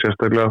hverjum degi,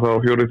 sérstaklega þá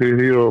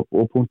 433 og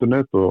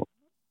 .net og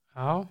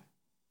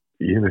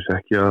ég vissi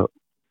ekki að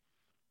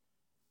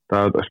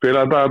það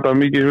spilaði þetta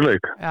mikið í þessu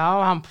leik. Já,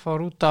 hann fór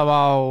út af á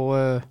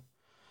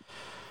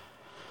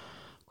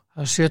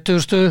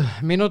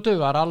 70. mínútu,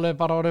 var alveg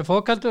bara orðið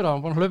fókaldur, hann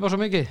var búin að hlaupa svo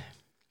mikið.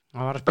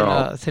 Hann var að spila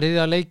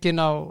 3. leikinn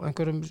á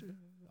einhverjum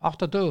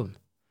 8 dögum.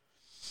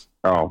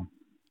 Já,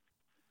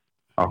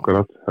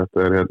 akkurat, þetta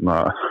er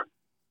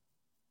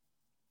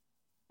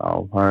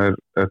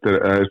þetta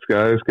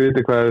er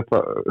skrítið hvað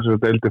þessi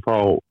deildi fá.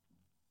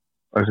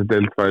 Þessi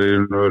deild fær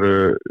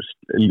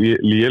í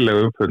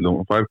lélega umfjöllum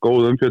og fær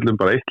góð umfjöllum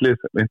bara eitt lið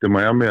myndi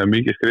Miami að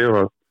mikið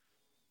skrifa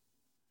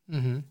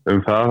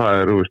það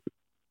er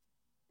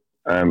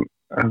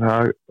en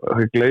það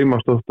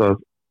gleymast oft að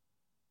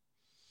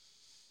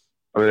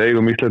við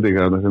eigum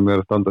Íslendingar sem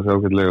að standa sig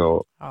ágætlega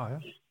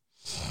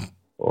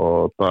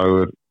og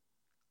Dagur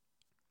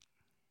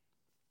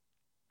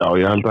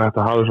ég held að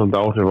þetta hafi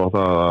svolítið áhrif á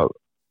það að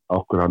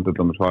okkur hann til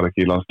dæmis var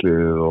ekki í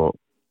landsliðið og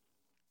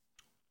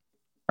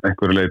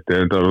einhverju leiti,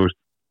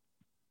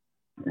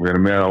 við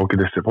erum með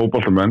ágætis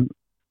fótboltamenn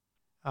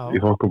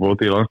í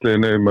þokkabóti í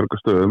landsliðinu í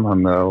mörgum stöðum,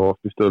 hann er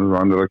oft í stöðum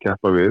hann er að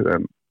keppa við,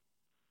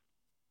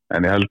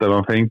 en ég held að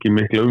hann fengi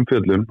mikla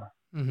umfjöllun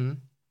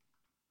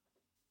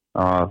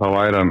að þá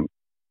væri hann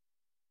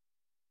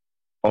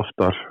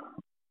oftar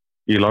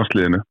í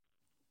landsliðinu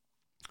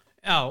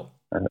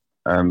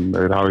en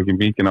þeir hafa ekki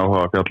mikið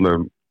áhuga að fjalla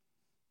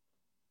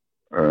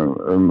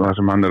það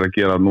sem hann er að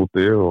gera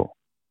núti og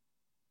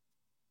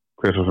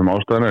hver svo sem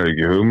ástæðan er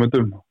ekki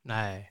hugmyndum.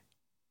 Nei.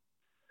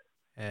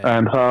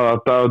 En það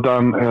að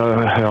Dan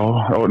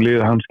og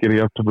liðið hans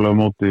gerir jafntöflega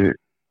móti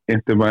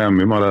Inter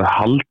Miami, maður hefði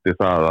haldið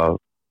það að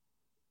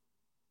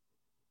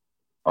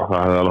það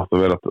hefði látt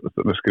að vera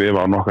að skrifa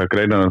á nokkra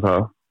greinar en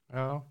það.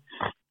 Já.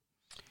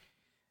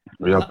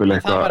 Og jafnvel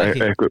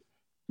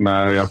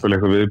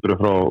eitthvað viðbröð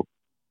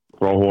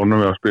frá honum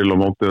við að spila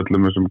á móti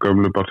öllum þessum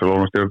gömlu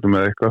Barcelona stjórnum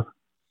eða eitthvað.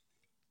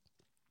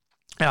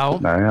 Já.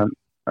 Nei,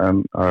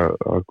 en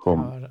það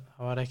kom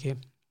það var ekki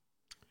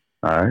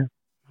Nei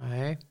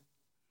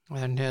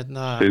en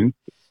synd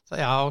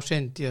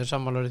synd, ég er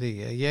sammála því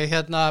ég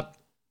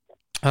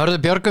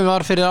hörðu Björgum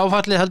var fyrir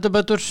áfalli heldur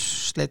betur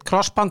sleitt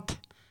krossband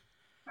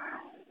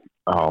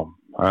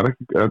þetta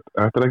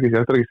er ekki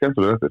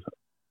skemmtilega eftir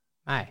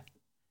nei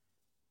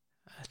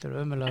þetta er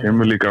ömurlega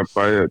kemur líka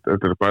þetta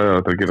er bæði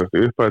að það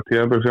gerast upp að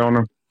tíðanbjörg sjá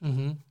honum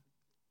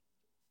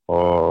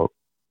og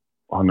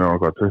hann er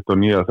eitthvað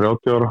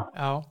 29-30 ára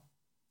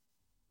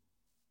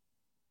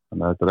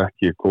þannig að þetta er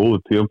ekki góðu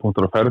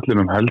tíðanpunktur á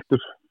ferlinum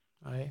heldur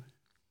nei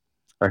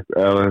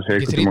eða þessi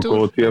einhvern tíma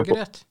góðu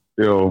tíðanpunktur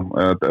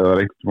eða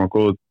einhvern tíma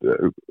góðu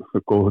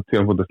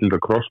tíðanpunktur að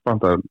slíta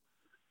krossband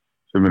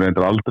sem er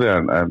reyndar aldrei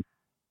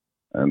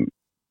en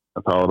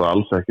þá er það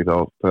alls ekki þá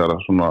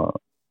þegar svona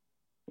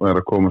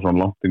að koma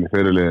svona langt inn í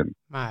fyrirliðin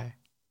nei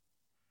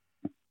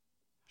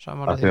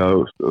samanlega því að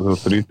þú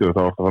 30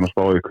 þá áttu þannig að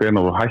spá í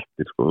hvenær þú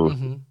hættir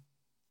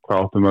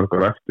hvað áttu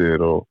mörgur eftir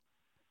og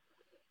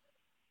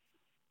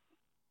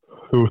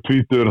þú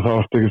 20 þá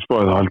áttu ekki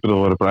spáð þá heldur þú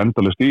að vera bara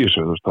endalist í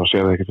þessu þá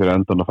séð það ekki fyrir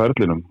endan á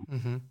ferlinum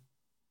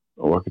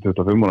og ekki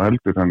 25 ára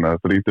heldur þannig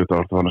að 30 þá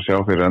áttu þannig að sjá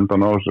fyrir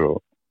endan á þessu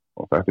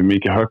og þetta er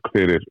mikið högg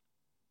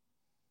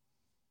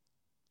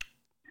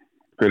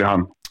fyrir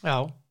hann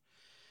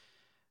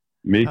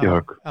mikið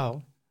högg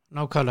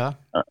nákvæmlega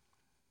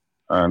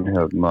en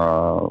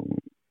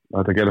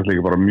þetta gerðist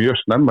líka bara mjög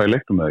snemma í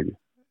leiknum eða ekki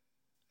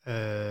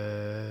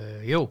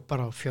jú,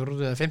 bara á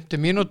 4. eða 5.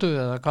 mínútu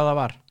eða hvað það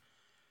var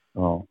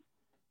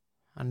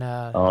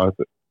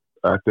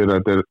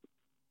þetta er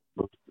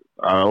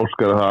að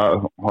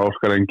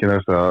óskar enginn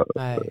þess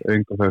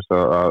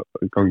að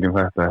gangin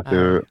þetta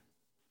er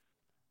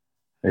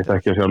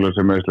ekki að sjálfur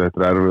sem meðslega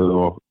þetta er erfið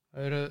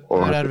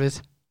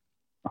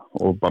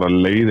og bara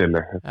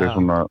leiðileg þetta er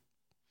svona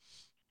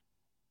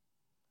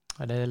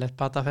leiðilegt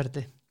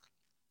bataferdi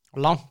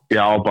langt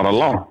bara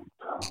langt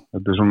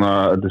þetta er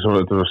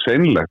svo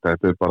seinlegt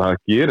þetta er bara,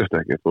 það gerist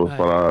ekki þú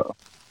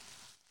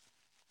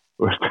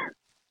veist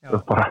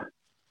bara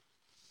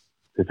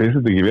þið finnst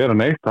þetta ekki vera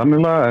neitt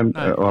hannilega en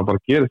það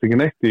bara gerist ekki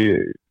neitt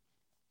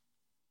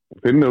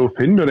þú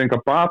finnur enga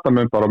bata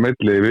með bara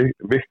milli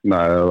vikna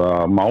eða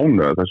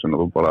mánu eða þess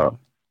vegna þú bara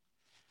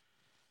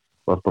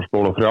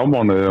spóla 3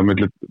 mánuði á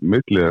milli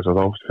þess að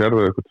þá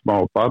ferðu eitthvað smá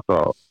bata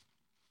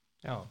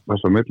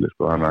þess að milli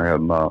þannig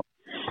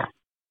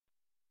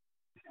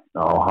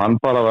að hann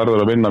bara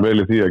verður að vinna vel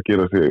í því að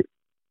gera sig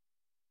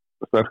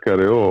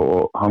sterkari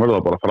og hann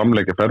verður að bara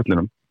framleggja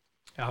ferlinum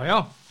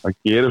það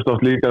gerist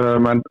oft líka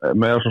þegar menn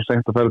með svo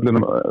seint á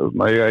ferlinum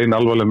eiga einn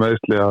alvarleg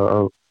meðsli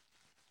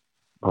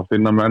að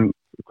finna menn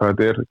hvað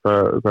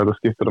þetta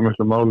skiptir á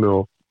miklu máli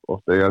og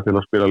oft eiga til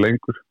að spila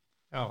lengur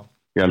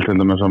ég held til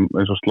dæmis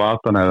eins og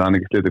Zlatan hefði hann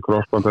ekki slitið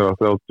krossband þegar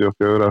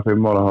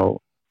 34-5 ára þá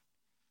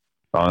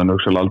hafði hann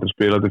hugsaði aldrei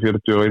spilað til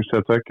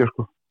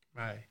 41-2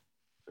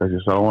 kannski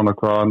sá hann að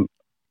hvað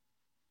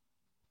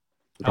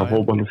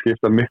fótbolti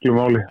skiptar miklu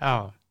máli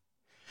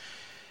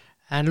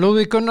En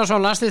Lúðvík Gunnarsson,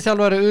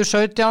 landsliðsþjálfari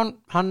U17,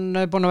 hann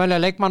er búinn að velja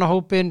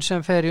leikmannahópinn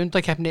sem fer í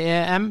undankeppni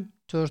EM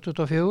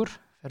 2024,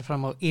 fer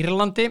fram á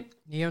Írlandi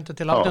 9.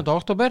 til 18.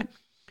 október.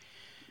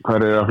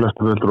 Hvað er það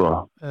flestu fulltrúa?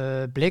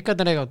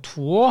 Blikarnir eiga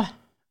 2,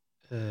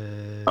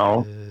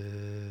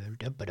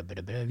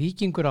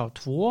 Víkingur á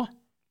 2,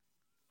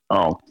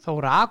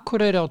 Þóra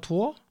Akureyri á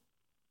 2,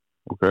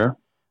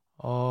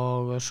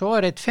 og svo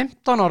er eitt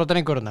 15 ára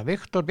drengurinn,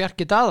 Viktor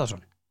Bjarki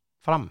Daðarsson,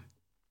 fram.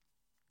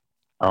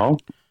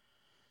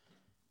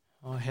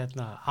 og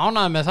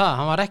ánægði með það,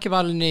 hann var ekki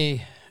valinn í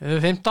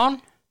U15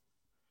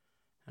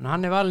 en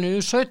hann valinn í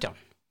U17.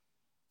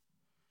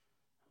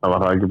 Það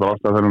var það ekki bara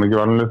ástæða þegar hann ekki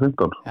valinn í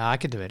U15? Já,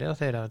 það getur verið að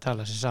þeir að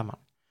tala sér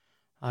saman.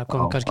 Það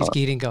kom kannski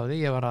skýring á því,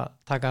 ég var að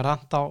taka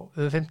rant á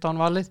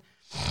U15 valið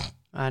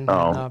en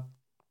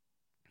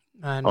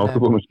Áttu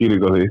komið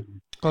skýring á því?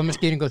 Komið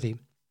skýring á því.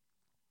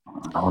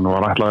 Hann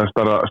var ætlaði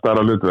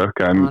stærra hlutverk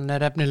en hann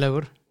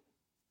efnilegur.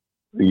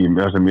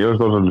 Það sem ég veist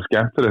svolítið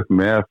skemmtilegt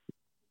með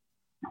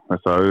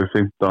þessa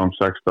U15,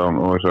 16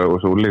 og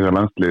þessu úrlíka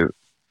landslið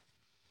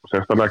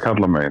sérstaklega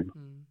karla megin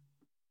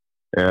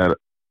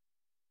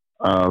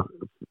að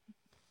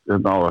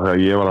þegar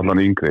ég var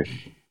allan yngri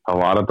þá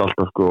var þetta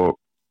alltaf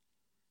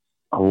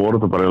það voru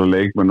þetta bara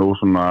leikmenn úr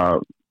svona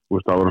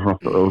það voru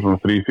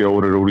svona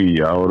 3-4 úr í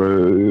það voru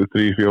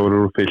 3-4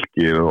 úr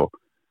fylkir og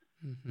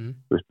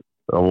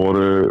það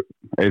voru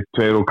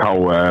 1-2 úr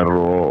KR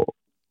og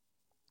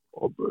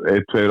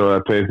 1-2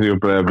 eða 2-3 úr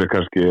Breiðablik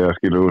kannski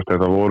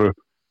þetta voru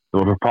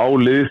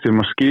fálið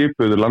sem að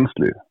skipuðu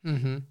landslið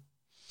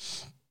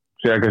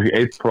segja kannski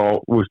 1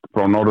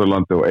 frá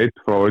Norðurlandi og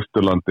 1 frá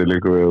Austurlandi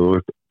líka við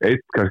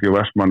 1 kannski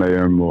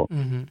Vestmannaeyjum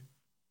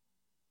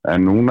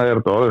en núna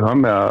þetta orðið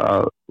þannig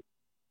að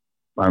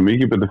það er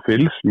mikið betur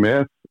fylgst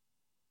með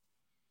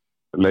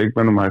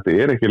leikmennum að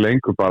þetta ekki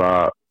lengur bara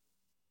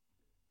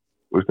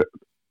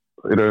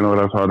í raun og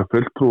veru að það eru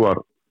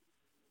fulltrúar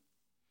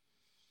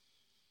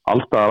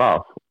allstaðar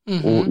af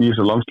og í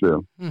þessu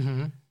landsliðum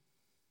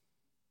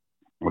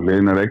og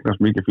liðin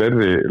eignast mikið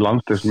fleiri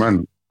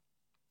landsliðsmenn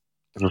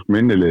þessast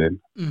minniliðin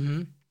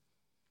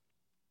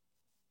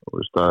og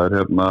það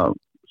er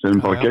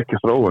sem bara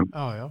geggja þróun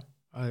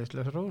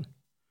æðislega þróun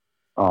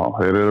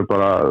þeir eru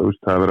bara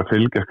það er verið að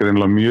fylgja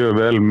skrinlega mjög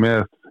vel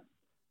með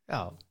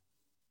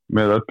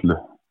öllu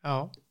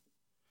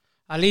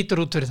það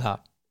lítur út fyrir það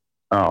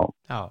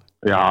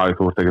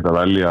þú ert ekki að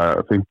velja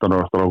 15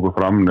 ára strákur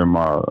fram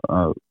nema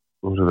að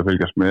þú sért að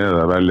fylgjast með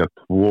að velja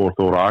 2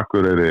 stóra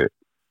Akureyri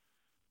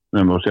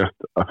nema þú sért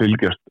að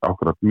fylgjast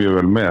akkurat mjög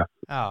vel með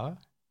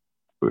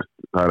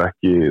það er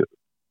ekki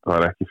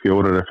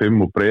 4 eða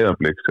 5 úr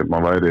Breiðablik sem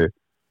að væri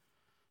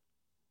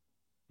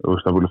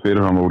það búið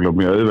fyrirfram og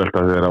mjög auðvelt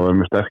að þeirra var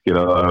mjög sterkir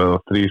eða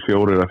 3,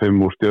 4 eða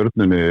 5 úr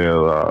Stjörnunni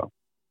eða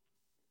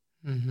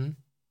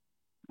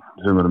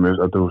sem eru mjög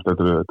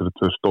þetta eru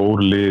 2 stór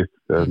lið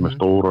með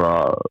stóra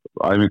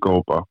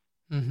æfingahópa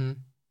þannig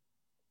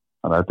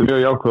að þetta er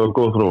mjög jákvæð og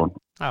góð þróun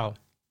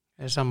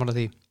ég er sammála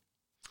því.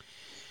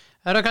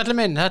 Herra kallinn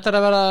minn, þetta er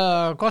að vera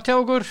gott hjá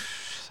okkur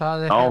það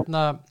er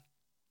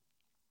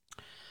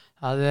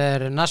það er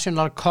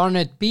National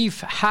Corned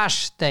Beef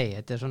Hash Day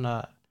þetta er svona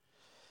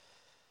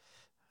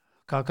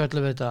hvað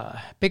kallum við þetta?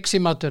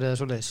 Bixi-matur eða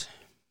svoleiðis?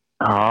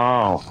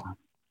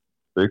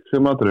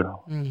 Bixi-matur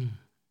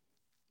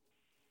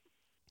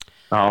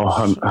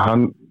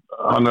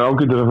hann er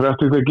ágætur að fyrir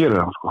eftir hvað að gera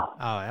hann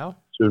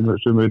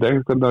sem við veit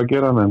ekkert hvernig að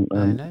gera hann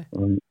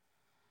nei.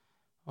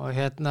 Og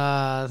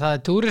það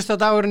er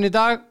túristadagurinn í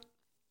dag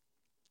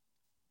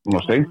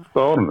seint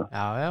á árinu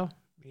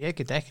ég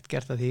get ekkert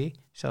gert að því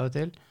sjáðu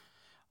til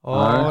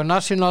og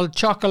National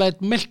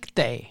Chocolate Milk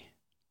Day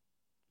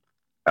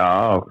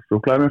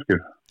súkkulaðimjólkur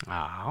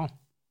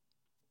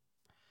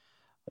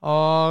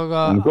og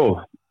hún er góð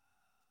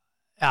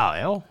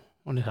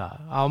hún er það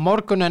á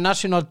morgun er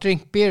National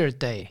Drink Beer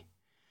Day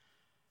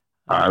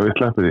við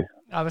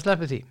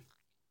sleppum því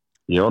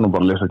ég var nú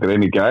bara að lesa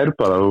grein í gær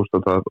bara að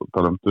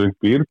tala Drink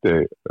Beer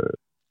Day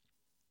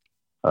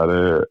það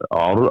er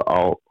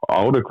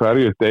ári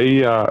hverju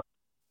deyja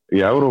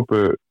í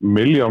Evrópu 1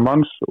 milljón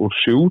manns úr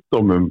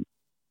sjúkdómum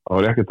það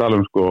var ekki að tala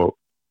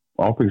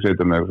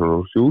áfengiseitrun eða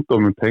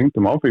sjúkdómum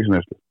tengdum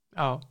áfengisneyslu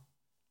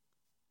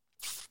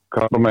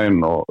krabbamein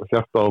og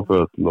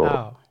hjartaáföll og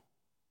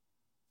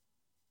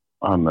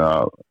þannig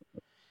að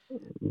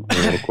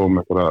það kom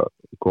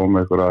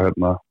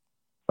einhverja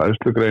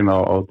fæðslugrein á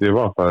DV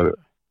það er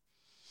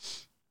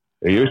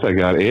ég veist ekki,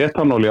 það er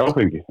etanól í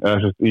áfengi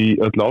eða í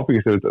öllu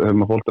áfengi þegar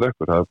maður fólk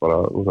drekkur það er bara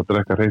út að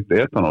drekka hreint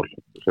etanól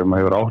sem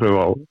hefur áhrif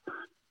á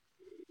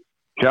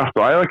hjart-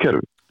 og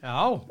æðakerfi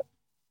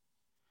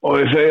og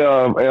ég segja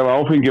að ef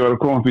áfengi verður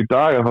að koma upp í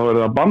dag þá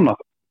verður það bannað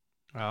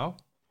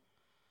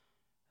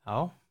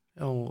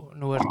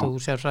nú ert þú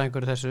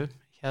sérfræðingur þessu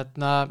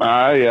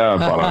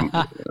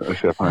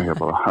sérfræðingur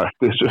bara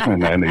hætti þessu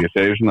nei, ég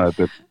segi svona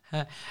þetta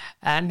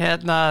en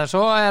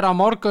svo er á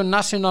morgun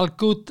National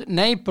Good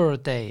Neighbor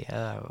Day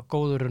eða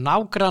góður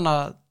nágranna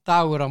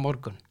dagur á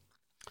morgun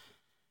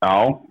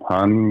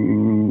hann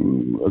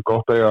er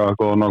gott að eiga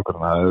góða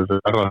nágranna það er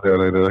verða þegar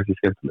þeir eru ekki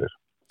skemmtilegir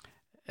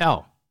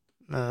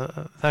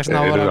þess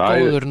að vera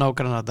góður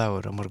nágranna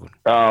dagur á morgun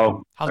það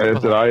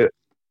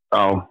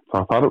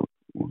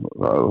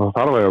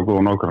þarf að eiga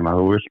góða nágranna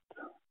þú vilt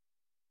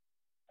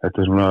þetta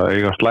er svona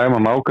eiga slæma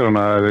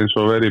nágranna eins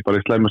og verið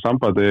bara í slæmu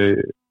sambandi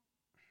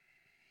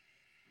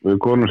við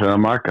konum sem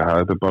að maka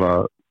þetta er bara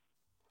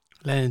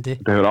leiðindi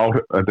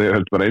þetta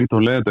er bara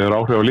eintóm leiðindi þetta hefur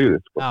áhrif á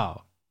lífið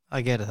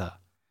það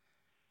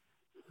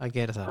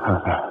gerir það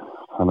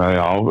þannig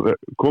að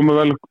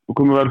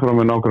komum vel fram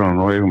með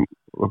nágrannanum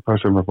og og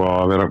passum upp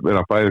á að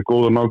vera bæði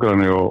góður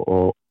nágranni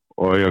og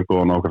eiga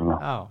góður nágranna.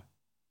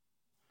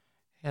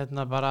 Já.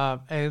 Bara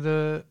eigðu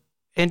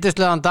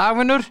yndislegan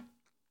dagvinnur.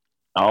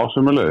 Já,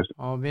 sömuleiðis.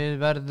 Og við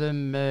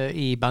verðum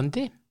í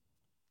bandi.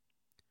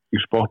 Í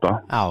spotta.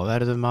 Já,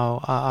 verðum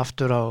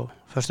aftur á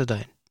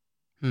föstudaginn.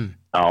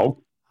 Já.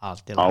 Það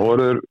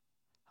verður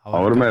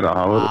meira.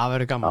 Það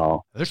verður gaman.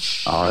 Uss.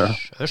 Það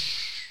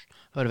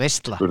verður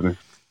veistla. Já.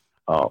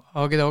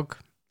 Okidók.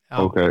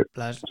 Ok,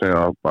 segja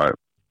það, bye.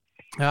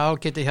 Já,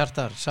 Kiddi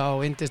Hjartar, sá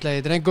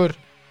yndislegi drengur.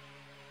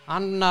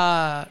 Hann,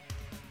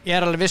 ég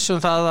alveg viss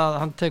það að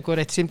hann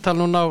tekur eitt símtal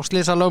núna á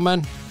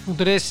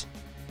slysalögmenn.is.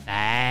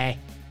 Nei,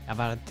 það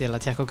var til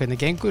að tjekka hvernig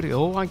gengur.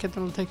 Jó, hann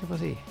getur alveg tekið upp á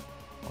því.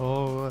 Og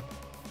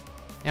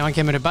ef hann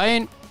kemur í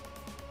bæinn,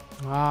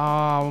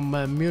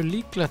 mjög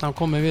líklegt hann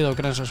komið við á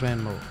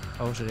Grensásveginum og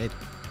á sér einn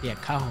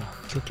BK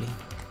kjúkling.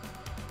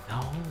 Já.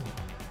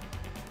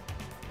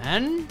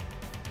 En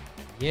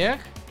ég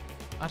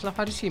ætla að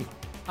fara í síma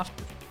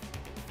aftur.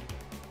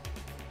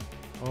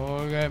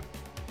 Og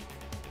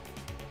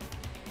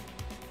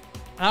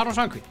það á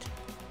Svanhvít.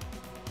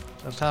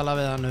 Það tala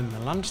við hann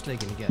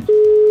landsleikinn í gær.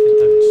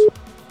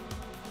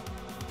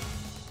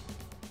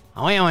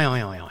 Já.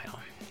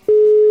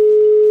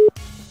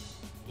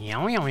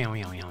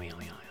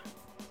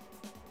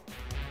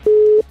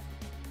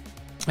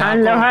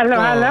 Halló.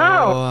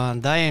 Góðan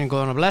daginn,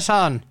 góðan og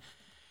blessaðan.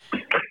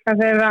 Hvað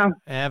segir það?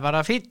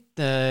 Bara fínt.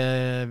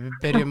 Við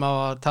byrjum á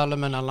að tala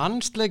um hennar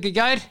landsleik í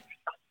gær.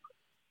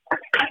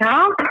 Já.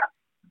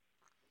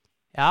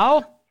 Já,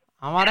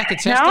 hann var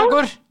ekkert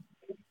sérstakur.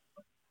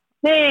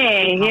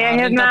 Nei,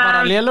 hann var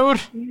bara lélugur.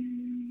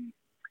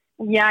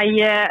 Já,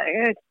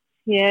 ég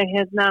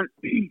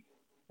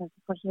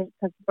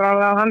þessi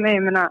bara á hann,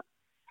 ég meina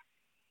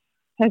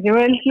þessi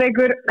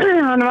völlleikur,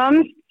 hann vann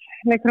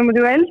leikur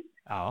mútið völl.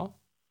 Já.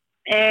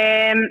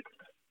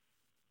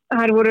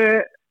 Það voru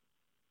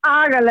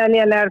agalega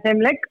lélegar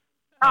þeim leik.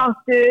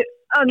 Áttu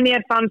að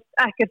mér fannst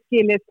ekkert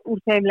skilið úr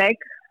þeim leik.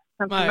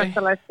 Þannig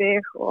mestalega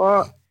stig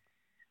og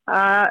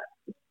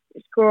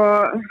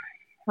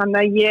þannig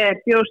að ég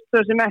bjóst svo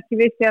sem ekki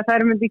vissi að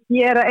þær myndi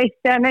gera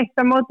eitt eða neitt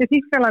á móti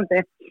Þýskalandi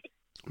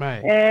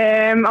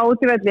á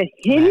útivelli.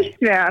 Hins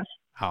vegar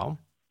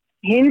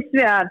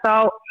þá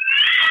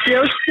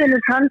bjóstinu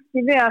kannski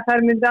við að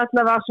þær myndi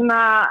allavega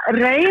svona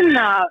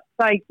reyna að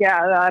sækja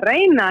eða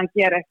reyna að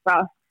gera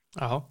eitthvað.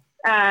 Já.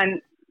 En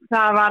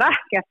það var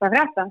ekkert að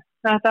frétta.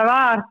 Þetta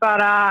var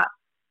bara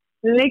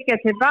liggja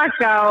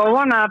tilbaka og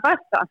vona að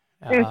besta.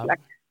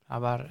 Það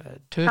var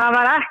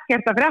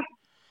ekkert að frétta.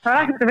 Það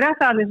var ekkert að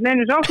frétta allir sem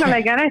einu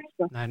sóknarleikja neitt.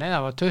 Sko. Nei,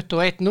 það var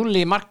 21-0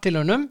 í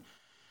marktilunum,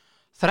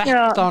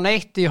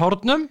 13-1 í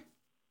hornum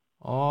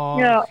og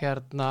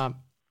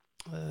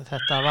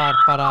þetta var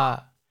bara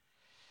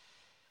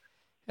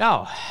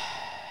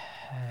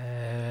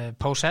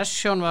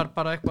possession var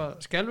bara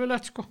eitthvað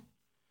skelfilegt sko.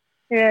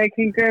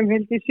 Kringum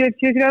hildi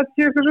 70-30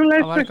 eitthvað svo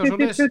leist.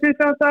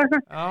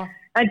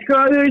 En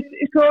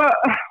sko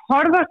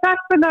horfa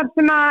stelpunar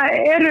sem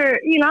eru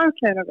í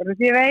landsleikinn.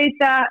 Ég veit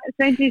að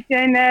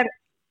Sveindísinn er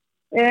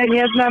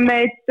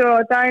meitt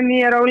og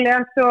Dagný er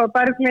ólétt og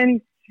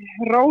Berglind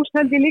Rós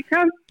held ég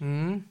líka.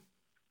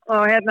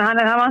 Og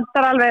það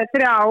vantar alveg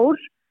 3 ár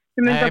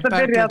sem myndi að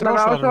byrja allavega. Berglind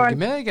Rós var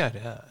ekki með í gær,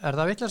 er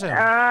það vill að segja?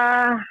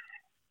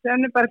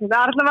 Sönnu Berglind,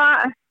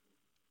 allavega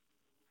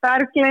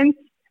Berglind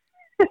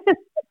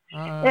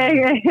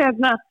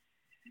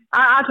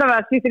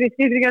allavega stýttir í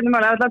gættum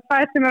máli, allavega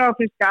 2 sem er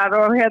áfrískar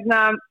og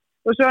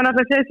svo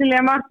náttúrulega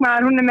Cecilia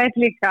Markmaður, hún er meitt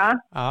líka.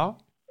 Já.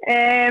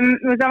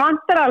 Það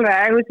vantar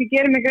alveg, ég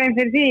gerir mig grein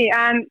fyrir því,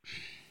 en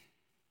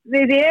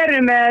við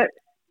erum með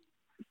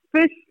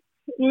fullt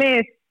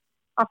lið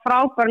af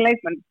frábær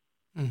leikmenn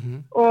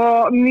og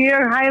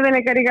mjög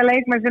hæfileikaríka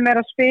leikmenn sem er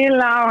að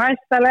spila á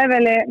hæsta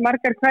leveli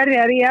margar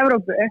hverjar í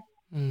Evrópu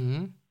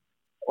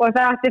og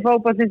þetta er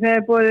fótbolti sem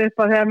er búið upp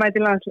á þegar mæti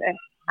landsleik.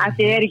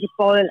 Þetta er ekki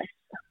boðilegt.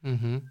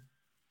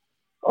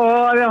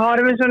 Og við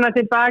horfum svona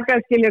tilbaka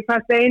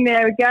hvað Steini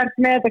hefur gert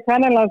með þetta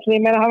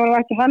Kvennalandsleikurinn, menn það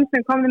var ekki hann sem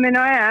kom inn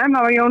á EM,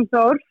 það var Jón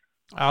Þór.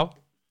 Já.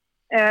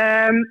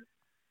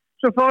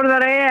 Svo fór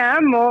þar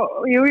EM og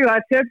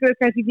það töpuðu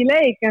kannski ekki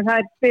leik en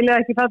það spilaði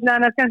ekki fallega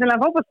en að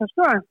skemmtilega fótbolta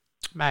sko.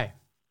 Nei.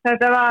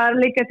 Þetta var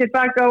líka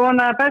tilbaka og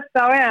vonaði Besta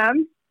á EM.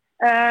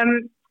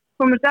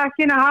 Komust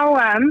ekki inn á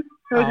HM,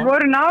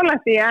 voru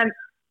nálægt í en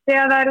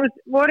þegar þær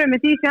voru með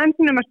 10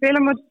 sensinum að spila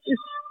mot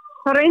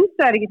þá reyndu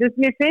það ekki,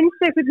 mér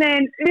finnst einhvern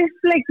veginn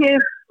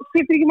uppleggið,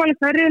 skiptir ekki máli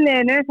hverju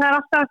liðinu, það er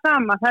alltaf það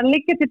sama, það er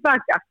liggja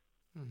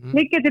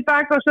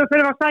tilbaka og svo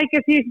fyrir að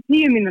sækja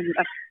 10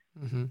 mínútur.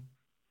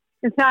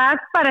 Það er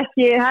bara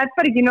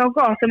ekki nóg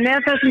gott og með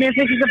það sem ég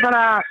finnst þetta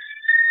bara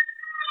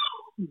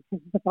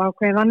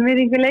ákveðið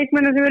vannvirðingu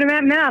leikmennu sem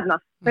verður með þarna.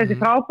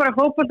 Þessi frábæra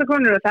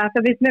fótboltakonur og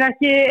þetta finnst mér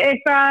ekki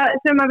eitthvað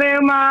sem að við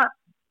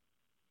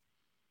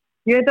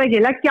ég veit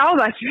ekki, leggja á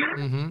það.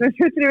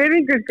 Þetta er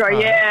virðingu sko,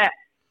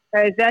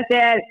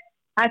 þetta er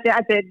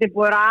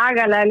búið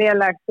agalega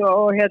lélegt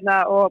og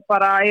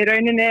bara í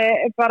rauninni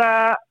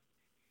bara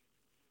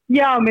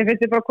Já, mér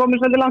finnst þið bara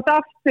komið svolítið langt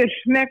aftur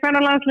með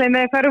Kvennalandsleikurinn,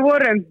 með hverju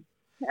vorum.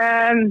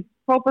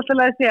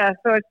 Fótboltalega séð,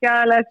 svo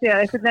gæðalega séð,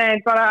 einhvern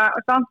veginn bara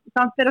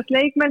samt þeirra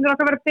leikmennir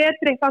okkar vera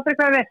betri, þáttur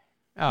hvað við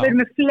erum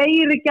með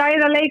fleiri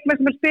gæða leikmenn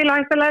sem spila á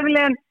hæsta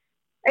leveli en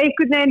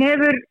einhvern veginn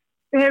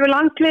hefur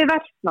landsliðið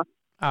versnað.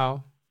 Já.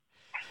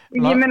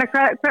 Ég meina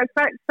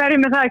hverju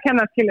með það að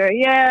kenna, skilu.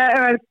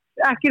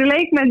 Ekki eru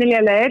leikmenni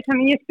lélegir,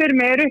 sem ég spyr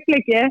mig,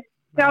 uppleiki,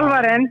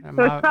 þjálfarinn,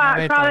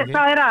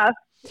 hvað er að?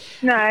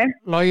 Nei.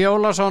 Logi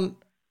Ólafsson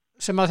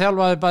sem að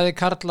þjálfaði bæði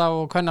karla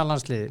og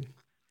kvennalandsliði.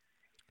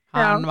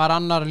 Hann var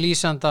annar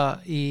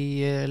lýsanda í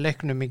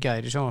leiknum í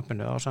gær í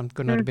sjónvarpinu á samt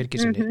Gunnari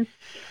Birgisinni.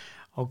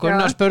 Og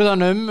Gunnar spurði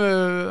hann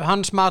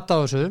hans mat á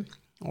þessu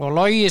og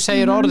Logi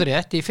segir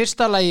orðrétt í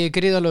fyrsta lagi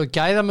gríðalegu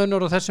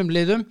gæðamunur á þessum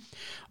liðum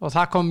og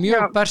það kom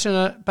mjög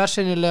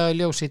bersýnilega í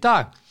ljós í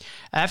dag.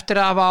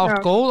 Eftir að hafa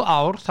átt góð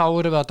ár þá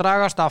erum við að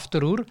dragast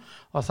aftur úr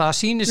og það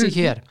sýnir sig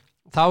hér.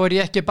 Þá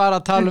ég ekki bara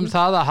að tala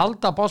það að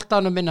halda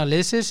boltanum innan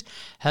liðsins,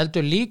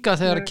 heldur líka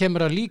þegar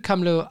kemur að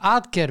líkamlegu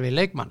atgerfi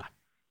leikmanna.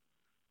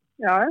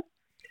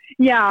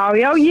 Já,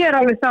 ég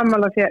alveg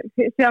sammála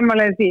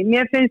því.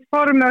 Mér finnst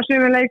formi á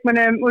sumum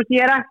leikmönnum,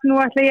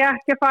 nú ætla ég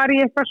ekki að fara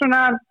í eitthvað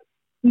svona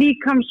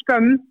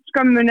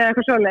líkamsskömmun eða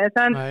eitthvað svoleiðis,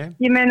 en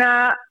ég meina,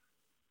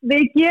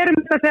 við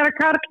gerum það þegar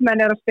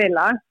karlmenn að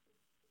spila.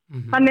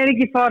 Hann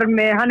ekki í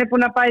formi, hann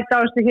búinn að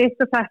bæta á sig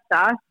hitt og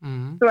þetta,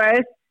 þú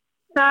veist.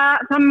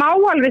 Það má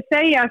alveg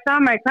segja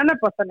sama í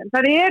kvennafótboltanum.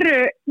 Það eru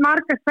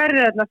margar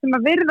hverjir sem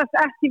að virðast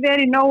ekki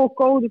verið í nógu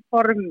góðu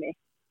formi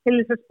til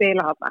þess að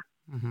spila þarna.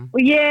 Og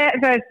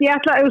ég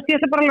ætla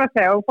bara alveg að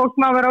segja og fólk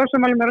má vera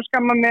ósammála mér og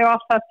skamma mig og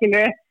allt það,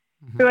 skilu.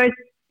 Þú veist,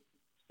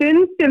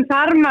 stundum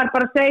þarf maður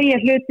bara að segja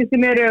hluti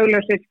sem eru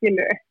augljósir,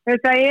 skilu.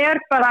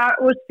 Það bara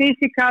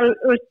fysikal,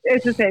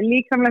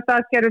 líkamlegt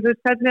aðgerð,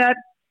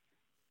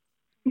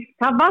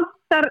 það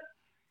vantar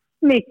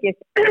mikið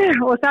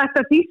og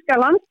þetta þýska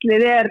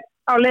landslið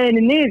á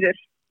leiðinni niður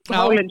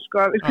á hólinn,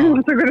 sko.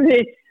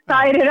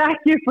 Þær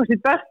ekki upp á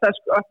sitt besta,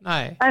 sko.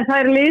 En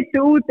þær litu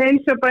út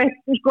eins og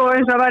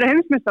að vera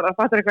heimsmeistarar,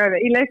 fattar hvað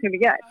í leiknum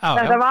í gær.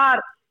 Þetta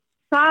var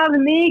það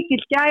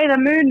mikill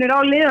gæðamunur á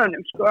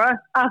liðunum, sko,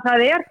 að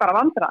það bara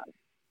vandræðilegt.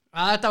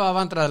 Þetta var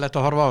vandræðilegt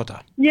að horfa á þetta.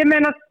 Ég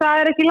meina,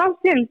 það ekki langt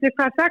til,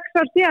 hvað 6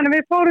 ár síðan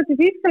við fórum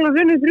til Þýskaland og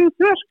vunnum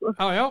 3-2, sko.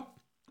 Já,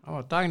 það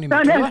var daginn í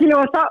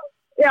mjög.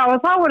 Og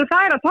þá voru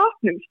þær á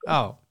toppnum,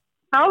 sko.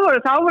 Þá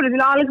voru til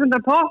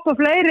Alexander Popp og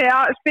fleiri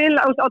að spila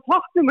á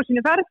toppnum á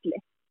sínu ferli.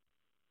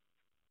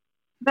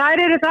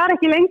 Þær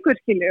ekki lengur,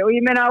 skilu, og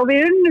ég meina, og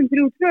við unnum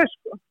 3-2,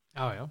 sko.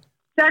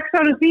 6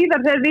 árum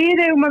síðar þegar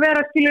við eigum að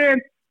vera, skilu,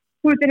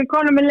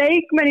 konum með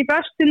leikmenn í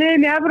bestu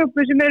liðum í Evrópu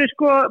sem eru,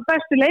 sko,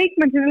 bestu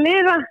leikmenn sem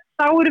liða,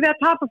 þá erum við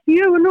að tapa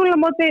 4-0 á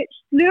móti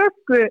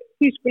slöku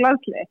þýsku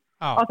landslið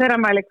á þeirra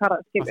mælikvarða,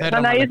 skilu.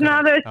 Þannig að ég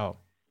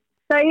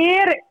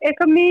það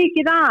eitthvað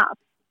mikið af,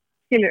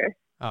 skilu.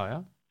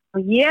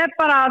 Og ég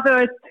bara, þú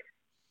veist,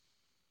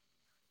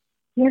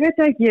 ég veit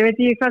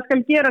ekki hvað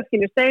skal gera,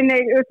 skilu. Steini,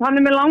 hann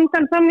með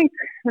langan samning,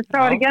 það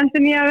var ekki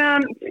endur nýja við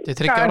hann. Til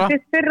 3 ára?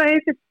 Fyrra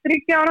heitir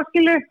 3 ára,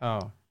 skilu.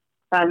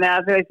 Þannig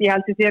að, þú veist, ég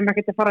held að ég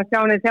ekki að fara að sjá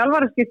neð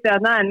þjálfaraskipti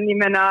þarna, en ég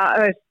meina,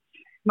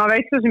 maður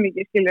veit svo sem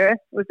ekki, skilu.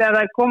 Þú veist, ef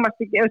það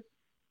komast ekki,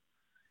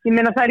 ég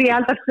meina það ég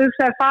held að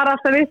hugsa fara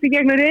alltaf upp í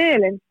gegnum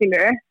riðilinn,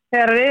 skilu.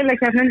 Þegar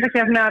riðileikjafn,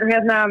 undarkjafnar,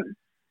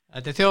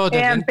 Þetta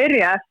þjóðadeildin.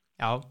 Byrjar.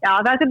 Já,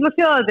 þetta bara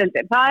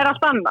þjóðadeildin. Það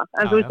allt annað.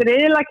 En þú veist,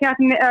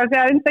 riðileikjafn,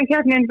 þegar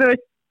undankjafnin, þú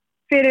veist,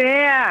 fyrir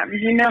EM,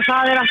 ég meina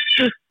það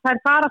þær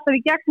fara alltaf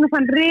í gegnum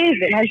þann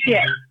riðil, held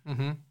ég.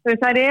 Þú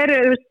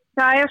veist,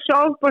 það svo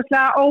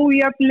ofboðslega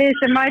ójöfn lið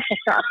sem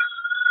mætast þar.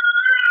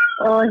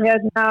 Og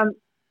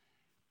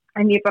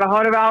en ég bara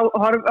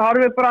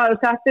horfi bara að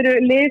þetta eru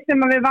lið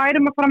sem við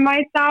værum að fara að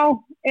mæta á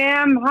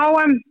EM,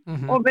 HM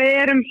og við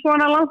erum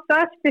svona langt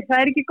eftir,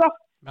 það ekki gott.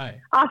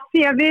 Af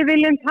því að við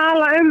viljum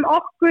tala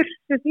okkur,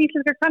 þessi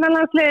íslenska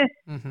Kvennalandsliði,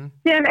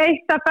 sem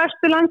eitt af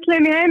bestu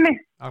landsliðum í heimi.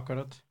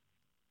 Akkurat.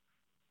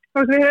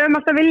 Og við höfum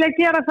alltaf viljað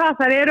gera það.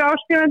 Það eru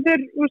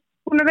áskrifundur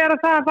búin að vera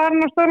það að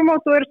fara á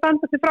stórmót og eru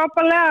standað til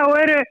frábærlega og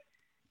eru,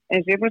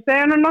 eins og ég er búin að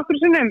segja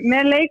nokkur sinnum,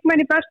 með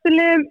leikmenn í bestu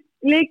liðum,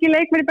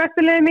 leikmenn í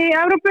bestu liðum í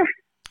Evrópu.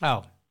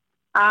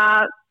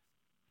 Að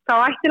þá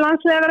ætti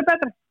landsliðið að vera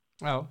betra.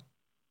 Já,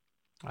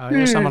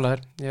 ég er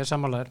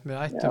sammálaður. Við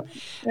ættum.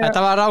 Þetta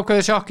var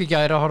ákveðið sjokk í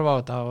gær að horfa á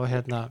þetta og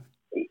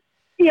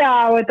Já,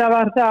 þetta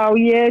var það og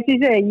ég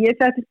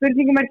setti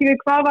spurningamerki við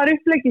hvað var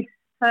uppleggið.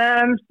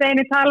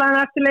 Steini talaði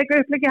eftir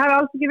leika uppleggi hafi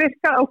alls ekki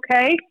virkað,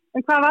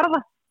 en hvað var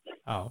það?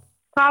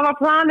 Hvað var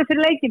planið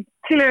fyrir leikinn?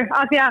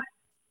 Af því að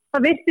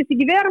það virtist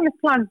ekki vera með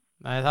plan.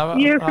 Nei, það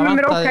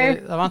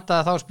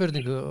vantaði þá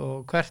spurningu og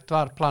hvert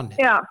var planið?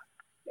 Já,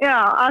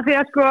 af því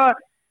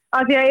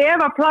að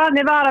ef að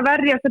planið var að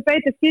verjast að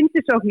beita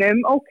skyndisóknum,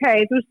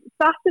 þú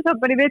startið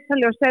það bara í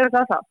viðtali og segir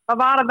það. Það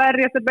var að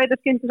verjast að beita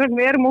skyndisóknum,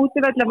 við erum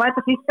útivelli að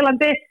mæta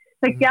Þýskalandi,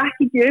 það gekk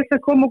ekki upp,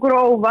 það kom okkur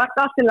óvart,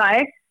 allt í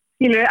lagi,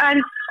 en ef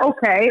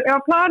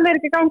að planið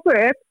ekki gangu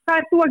upp,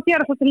 hvað þú að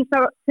gera þá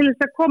til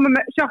þess að koma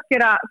með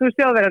sjokkera,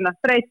 þjóðverðina,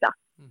 breyta,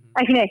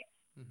 ekki neitt.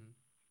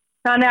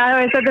 Þannig að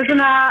þetta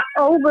svona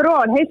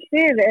overall, heilt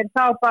yfir,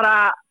 þá bara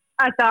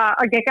þetta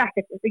gekk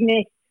ekkert. Þetta er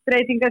neitt,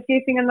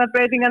 breytingarnar,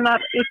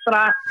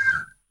 bara,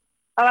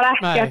 það var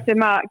ekkert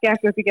sem að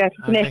gekk upp í gerð.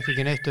 Það gekk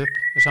ekki neitt upp,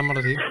 ég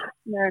sammála því.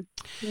 Nei.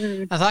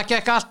 En það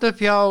gekk allt upp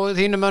hjá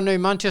þínum mönnum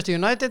í Manchester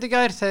United í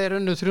gær, þeir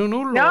unnu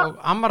 3-0 og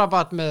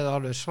Amrabat með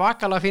alveg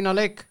svakalega fína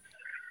leik.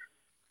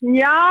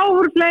 Já,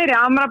 úr fleiri.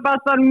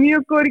 Amrabat var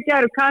mjög góður í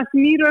gær og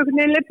Casemiro einhvern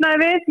veginn lifnaði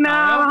við með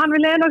að hann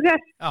vil leiðina á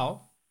sér. Já.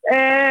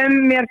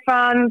 Mér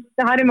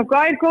fannst Harry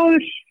Maguire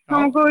góður,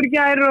 hann var góður í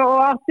gær og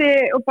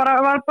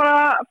var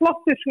bara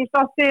flottur,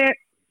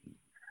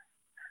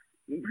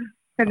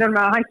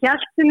 hann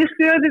hélt sinni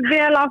stöðu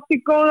vel, átti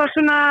góða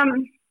svona,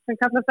 sem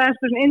kallast það eins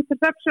og svona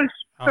interceptions,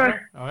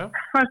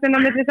 fannst inn á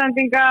milli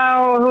sendinga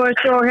og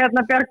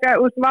hérna bjarga,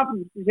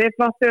 þessi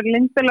flottur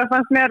Lindelof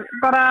fannst mér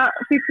bara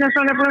fítness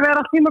hann búin að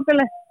vera á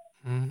tímabili.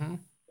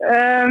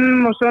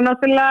 Og svo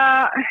náttúrulega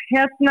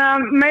hérna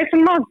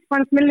Mason Mount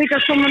fannst mér líka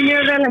koma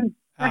mjög vel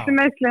eftir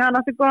meiðsli, hann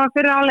átti góðan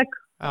fyrir áleik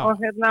og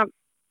hérna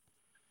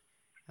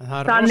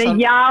þannig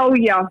já.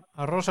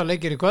 Það rosa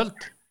leikir í kvöld.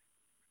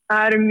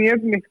 Það eru mjög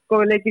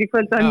góða leikir í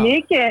kvöld. Það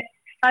mikið,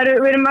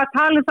 við erum að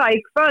tala það í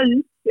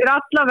kvöld, við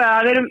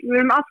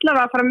erum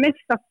allavega að fara að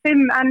missa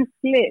 5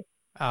 enski lið.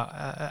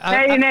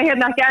 Nei,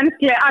 hérna ekki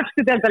enski lið,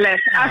 efstu deildarlið.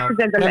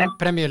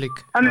 Premier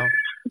League.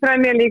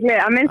 Premier League lið,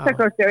 að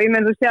minnstakosti og ég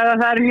menn þú séð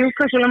að það eru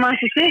Newcastle og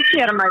Manchester City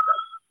að mæta.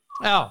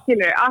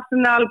 Skilur,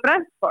 Arsenal,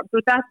 Brentford,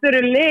 þetta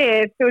eru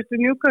lið,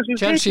 Newcastle,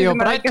 Chelsea og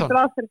Brighton,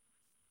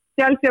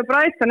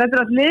 þetta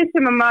er allt lið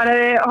sem maður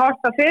hefði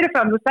hort að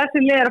fyrirfram, þessi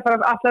lið að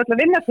fara alltaf að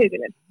vinna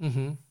titilinn.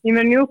 Ég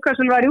með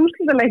Newcastle var í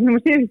úrslitaleiknum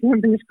og síðan,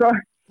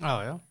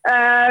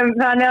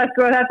 þannig að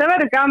þetta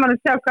verður gaman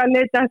að sjá hvað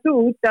lið þetta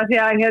út, af því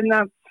að hérna,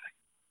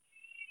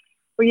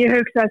 og ég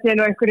hugsa að sé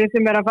nú einhverju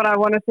sem að fara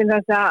að vona til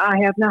þess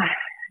að hérna,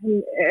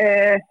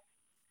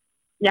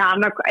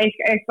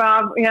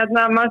 eitthvað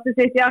Manchester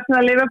City,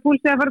 Arsenal, Liverpool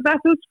sem að fara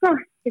þetta út,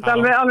 ég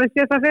alveg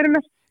sé það fyrir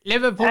mér.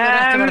 Liverpool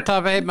ekki verið að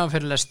tafa heimann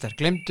fyrir Leicester,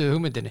 glemdu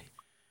hugmyndinni.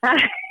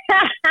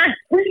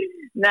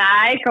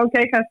 Nei,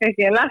 kannski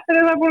ekki. Leicester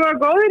það búin að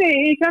vera góður í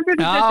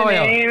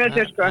Champions-League,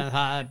 en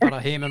það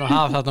bara heiminn og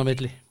haf þarna á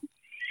milli.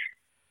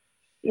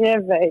 Ég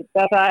veit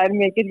að það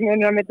mikill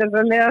munur á milli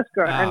að liða,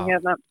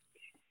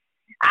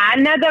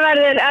 en þetta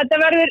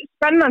verður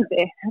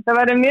spennandi. Þetta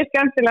verður mjög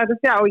skemmtilegt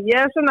að sjá.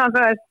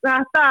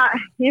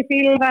 Ég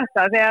fíla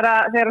þetta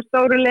þegar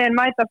stóru liðin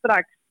mæta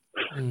strax.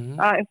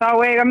 Þá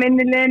eiga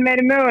minni liðin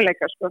meiri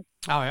möguleika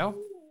Já.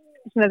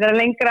 Svona þegar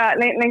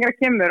lengra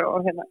kemur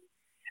og hérna.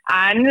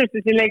 En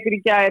þessi leikur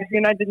í gær,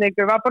 United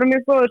leikur var bara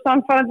mjög góður,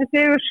 samfærandi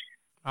sigur,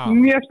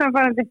 mjög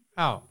samfærandi.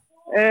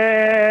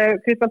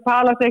 Crystal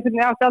Palace einhvern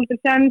veginn átti aldrei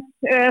séns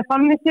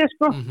þannig sé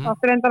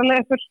áttur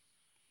endarleikur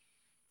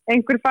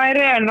einhver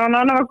færi en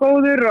annar var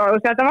góður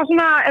og þetta var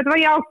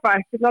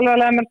jákvægt, ég alveg að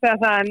lega mér að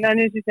segja það en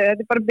þetta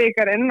er bara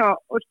bikarinn og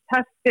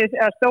testið,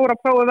 stóra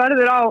prófi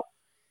verður á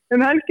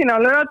helgina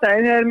á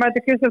laugardaginn þegar þeir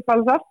mæta Crystal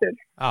Palace aftur.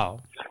 Já,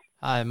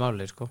 það er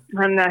málið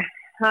Þannig,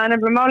 það er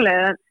nefnilega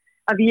málið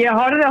að ég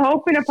horfði á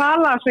hópinu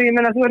Palace og ég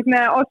meina þú ert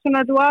með Olsson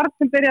Eduard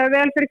sem byrjaði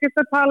vel fyrir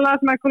Crystal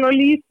Palace, Michael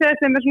Olísdeildirnar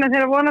sem er svona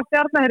þeirra vona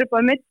stjarnar, þeir eru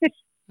búið mittir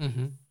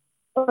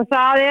og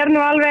það er nú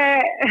alveg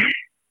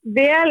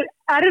vel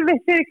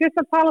erfitt fyrir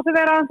Crystal Palace að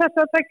vera á þessu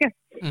að tekja.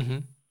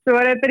 Svo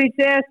var þetta í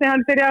DS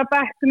hann byrjaði á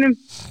bekknum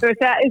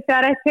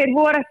þeir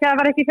voru ekki, það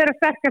var ekki þeirra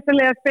sterkast að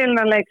liða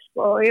spilunarleik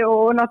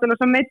og náttúrulega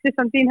svo mittist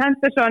hann Dean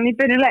Henderson í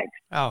byrjun leik.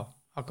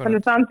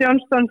 Þannig Sam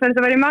Johnston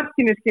fyrir að vera í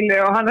markinu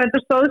og hann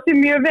þetta stóð sér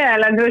mjög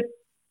vel en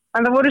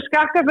það voru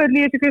skakkaföll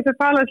í þessu Crystal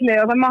Palace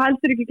lið og það má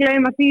heldur ekki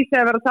gleyma því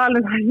þegar vera að tala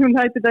að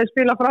United að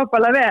spila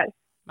frábælega vel.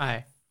 Nei,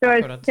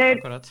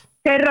 akkurat.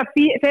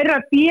 Þeirra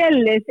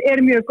bélið er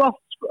mjög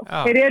gott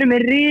þeir eru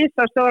með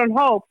risastóran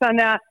hóp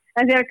þannig að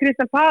en þegar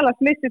Crystal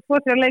Palace missir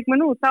 2-3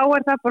 leikmenn út þá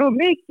er það bara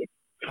mikið.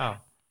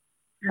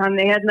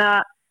 Þannig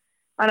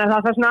það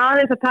þarf svona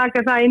aðeins að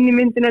taka það inn í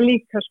myndina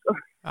líka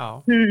Já.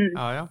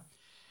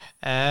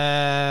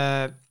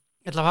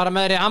 Ég ætla að fara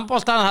með þér í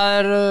handboltan. Það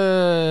eru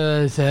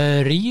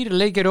 3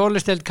 leikir í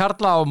Olísdeild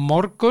karla á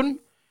morgun.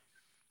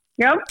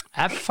 Já.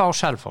 FH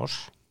Selfoss.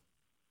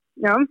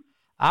 Já.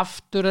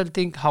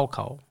 Afturelding HK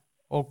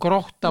og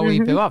Grótt á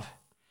IBVF.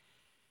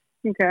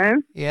 Okay.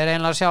 Ég er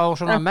eiginlega að sjá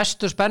svona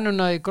mestu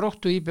spennuna í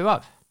Gróttu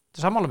IBVF.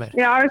 Þetta sammála mér?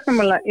 Já, ég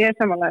er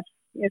sammála.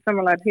 Ég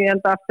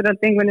held að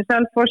Afturelding vinni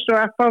Selfoss og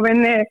FH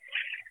vinni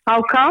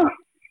HK.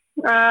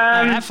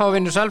 FH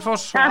vinnur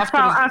Selfoss FH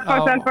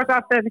Selfoss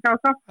Afturelding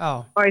HK.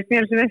 Og ég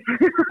snýr sér við.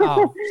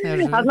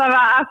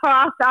 Allavega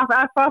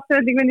FH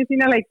Afturelding vinni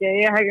sína leiki.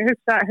 Ég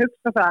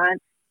hugsa það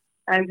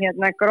en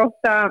hérna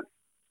Grótta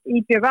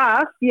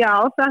IBVF, já,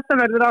 þetta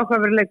verður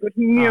áhugaverður leikur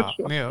mjög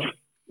svo.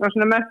 Og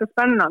svona mest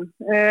spennan.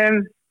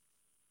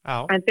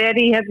 En þetta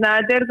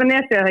er út á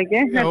Nesi, eða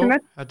ekki? Jú,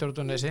 þetta er út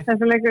á Nesi.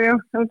 Þessi leikur, jú,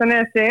 út á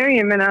Nesi og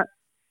ég meina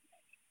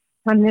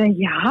þannig,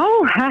 já,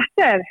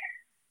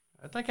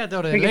 Þetta geti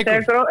orðið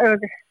leikur.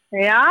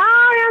 Já,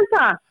 ég held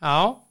það. Já.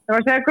 Það var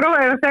að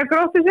segja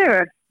Gróttu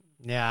sigur.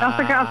 Já.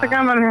 Alltaf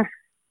gaman.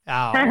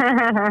 Já,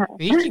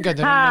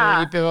 Víkingarnir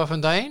IBVF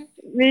daginn.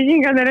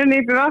 Víkingarnir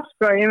IBVF,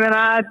 sko. Ég meina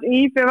að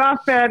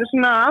IBVF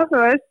svona, þú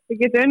veist, þið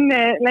getur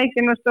unni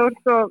leikinn og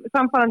stórt og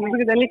samfærandi, þú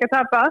getur líka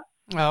tapað.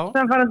 Já.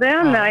 Samfærandi,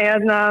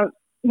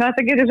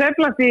 þetta getur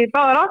sveiflast í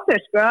báðar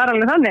áttir, sko, það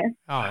alveg þannig.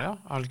 Já,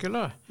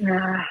 algjörlega.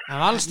 En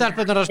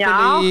Valstelpurnar að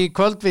spila í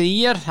kvöld við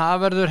IR, það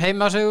verður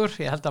heimasigur.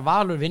 Ég held að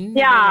Valur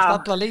vinni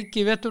alla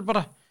leiki í vetur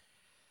bara.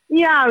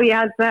 Já, ég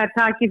held að það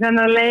taki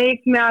þennan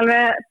leik með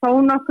alveg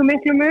nokkuð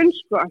miklu mun,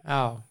 sko.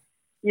 Já.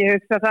 Ég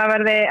hugsa að það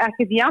verði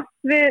ekkert jafnt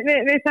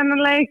við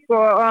þennan leik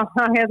og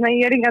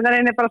IR-ingarnir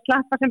reynir bara að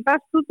sleppa sem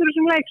best út úr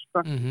þessum leik, sko.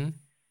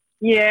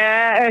 Í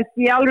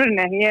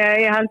alvörunni,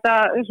 ég held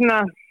að svona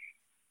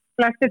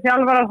flestir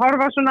þjálfarar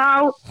horfa svona á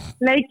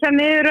leikja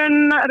niður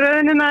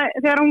röðunina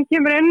þegar hún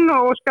kemur inn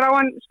og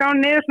skrá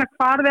niður svona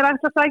hvar þeir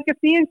ætla að sækja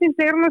stíðin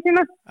sigurna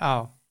sína. Já.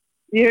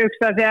 Ég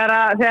hugsa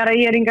að þegar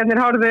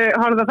IR-ingarnir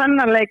horfðu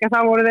þennan leika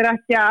þá voru þeir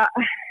ekki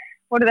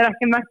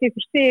að merkja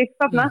ykkur stig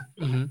þarna.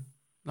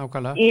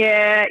 Nákvæmlega.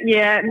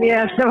 Ég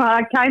held að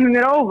það kæmi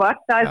mér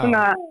óvart. Það er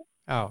svona,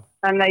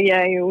 þannig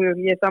að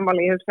ég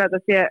sammála, ég hugsa að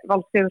þetta sé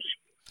valsigur.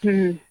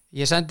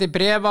 Ég sendi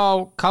bréf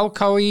á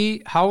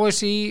KKÍ,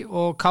 HSI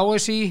og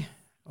KSI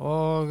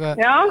og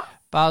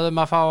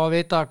baðum að fá að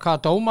vita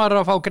hvað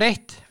dómarar að fá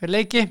greitt fyrir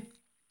leiki.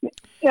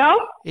 Já.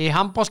 Í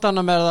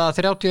handboltanum það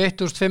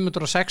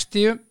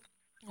 31.560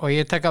 og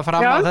ég tek að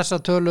fram að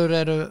þessar tölur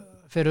eru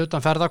fyrir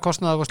utan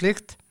ferðarkostnað og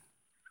slíkt.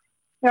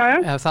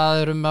 Ef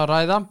það er að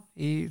ræða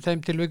í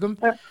þeim tilvikum.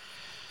 Það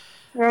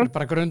er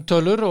bara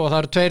grunntölur og það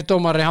eru 2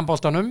 dómarar í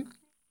handboltanum.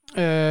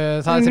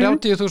 Það er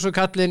 30.000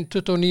 kallinn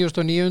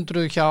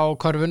 29.900 hjá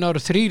körfuna, það eru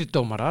 3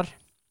 dómarar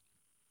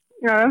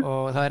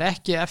og það er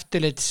ekki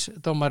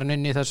eftirlitsdómarinn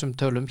inn í þessum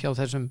tölum hjá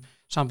þessum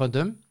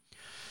samböndum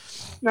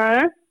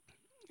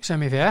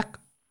sem ég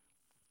fekk.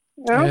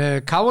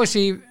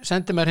 KSI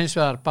sendi mér hins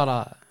vegar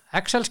bara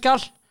Excel-skjal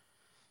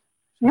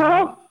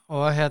og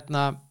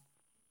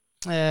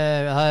það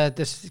er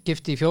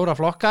skipt í 4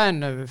 flokka en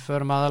við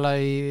förum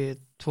aðalega í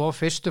 2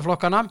 fyrstu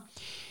flokkana.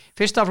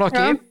 Fyrsta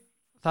flokki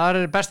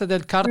það er Besta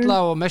deild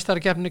karla og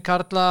meistarakeppni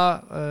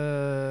karla,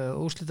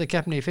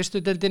 úrslitakeppni í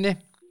fyrstu deildinni,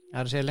 það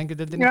er að segja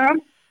lengjudeildinni,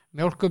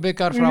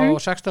 mjölkubikar frá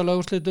 16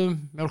 úrslitum,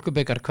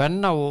 mjölkubikar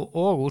kvenna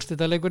og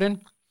úrslitaleikurinn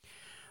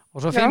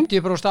og svo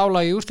 50%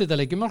 álag í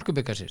úrslitaleiki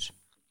mjölkubikarsins.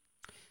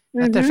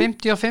 Þetta er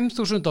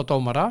 55.000 á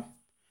dómara,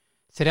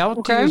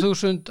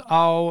 30.000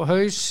 á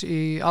haus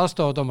í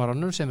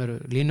aðstofadómaranum sem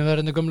eru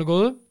línuverðinu gömlu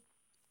góðu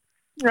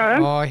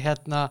og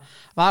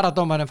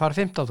varadómarinn far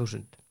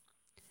 15.000.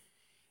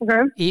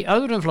 Í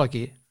öðrum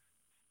flokki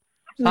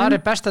þar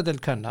er Besta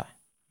deild kvenna,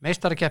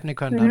 meistarakeppni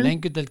kvenna,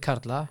 lengjudeild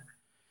karla,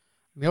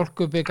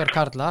 mjölkubikar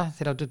karla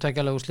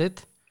 32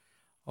 úrslit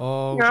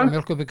og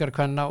mjölkubikar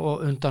kvenna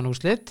og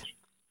undanúrslit.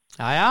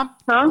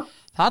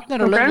 Þarna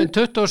eru launin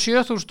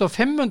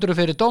 27.500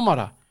 fyrir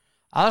dómara.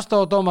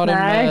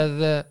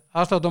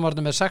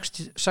 Aðstofadómarinn með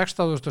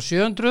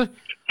 16.700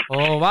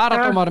 og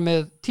varadómarinn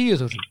með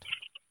 10.000.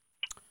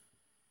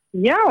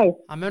 Já.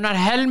 Það munar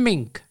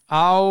helming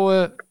á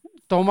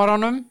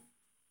dómaranum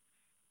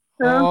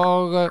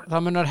og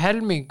það munar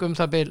helming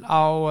það bil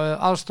á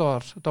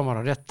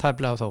aðstofardómaran, rétt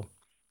tæplega þó.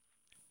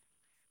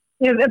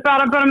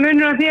 Bara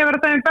munur að því að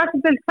vera það Besta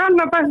deild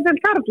kvenna og Besta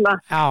deild karla?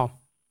 Já.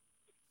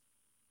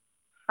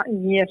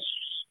 Yes,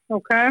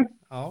 ok.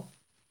 Já.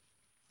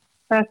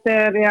 Þetta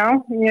er,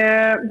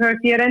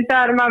 ég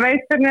reyndar, maður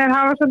veit hvernig þeir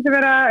hafa svolítið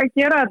verið að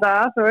gera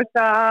þetta, þú veist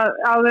að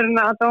áður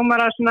en að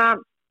dómara svona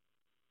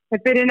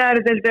þeir byrja í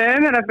neðri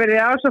deildum, þeir að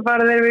byrja á, svo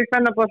fara þeir við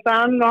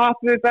Kvennaboltan og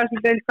hopp við Besta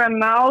deild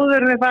kvenna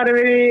áður en þeir fara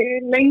við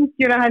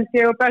lengjuna held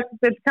ég og Besta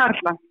deild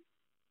karla.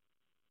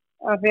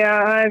 Af því að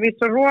það er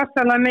svo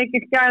rosalega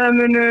mikið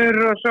gæðamunur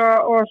og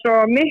svo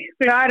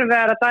miklu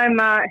erfiðar að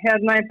dæma í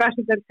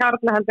Besta deild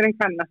karla heldur en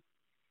kvenna.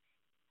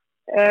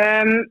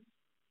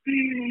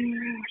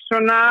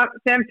 Svona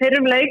sem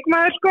fyrir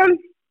leikmaður sko.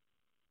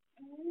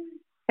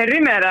 Heyrðu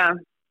mér það?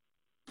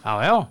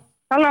 Já.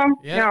 Halló?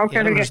 Já, ok.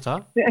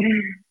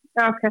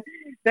 Okay.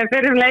 Þegar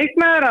fyrir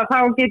leikmaður þá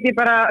get ég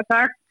bara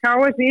sagt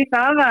KSI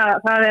það að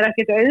það er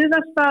ekkit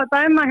auðvast að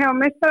dæma hjá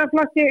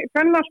meistaraflokki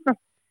kvenna sko.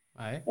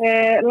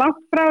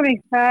 Langt frá því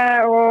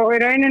og í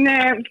rauninni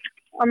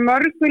að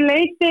mörgu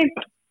leyti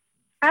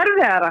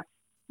erfiðara.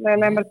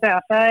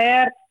 Það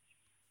er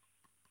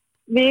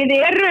við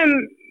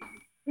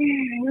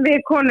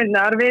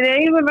konurnar, við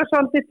eigum að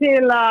svolítið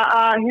til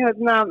að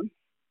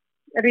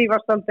rífa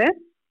svolítið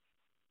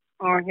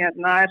og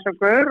er svo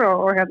gaur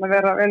og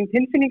vera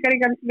tilfinningar í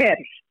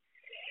verð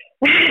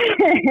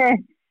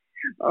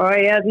og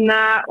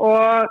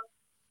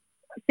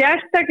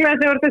sérstaklega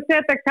þegar þú ert að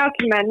setja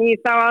kallmenn í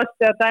þá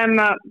aðstöð að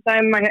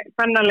dæma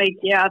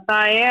kvennaleiki að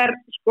það er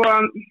sko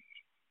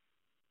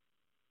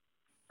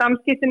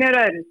samskiptin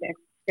er öðru sig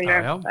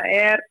það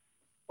er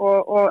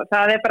og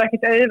það er bara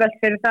ekkert auðvelt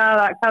fyrir það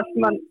að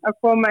kallmann að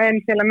koma inn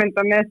til að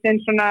mynda með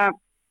sinn svona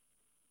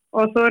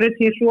og þú eru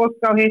til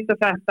svoka og hitt og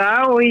þetta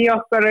og í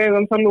okkar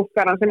augum þá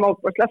lúkkar hann sem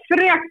óbúslega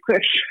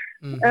frekkur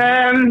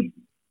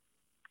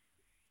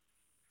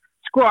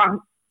sko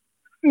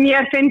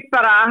mér finnst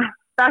bara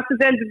bestu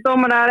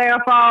deildardómarar eiga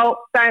að fá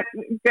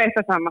greitt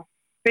það sama.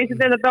 Bestu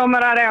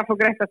deildardómarar eiga að fá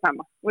greitt það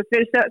sama.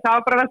 Það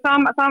var bara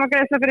sama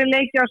greiðsla fyrir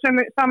leiki á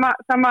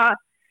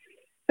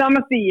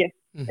sama stigi.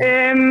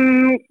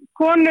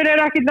 Konur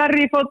eru ekki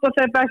verri í fótbolta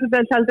þegar bestu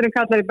deild heldur en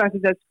kallar í bestu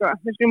deild, sko.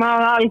 Við skulum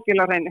hafa það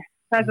algjörlega á hreinu.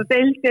 Þessar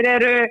deildir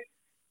eru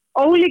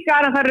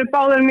ólíkar en það eru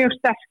báðar mjög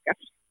sterkar.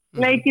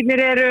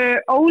 Leikirnir eru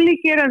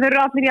ólíkir en þeir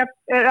eru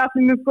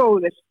allir mjög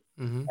góðir.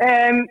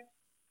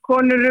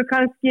 Konur eru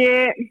kannski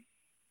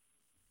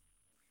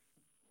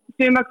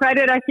sumar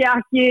hverjir ekki,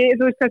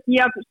 þú veist kannski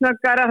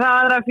snöggar að það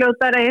aðra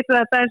fljótar að hitta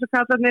þetta eins og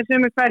kallarnir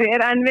sumar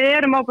hverjir, en við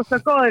erum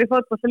óbúslega góðir í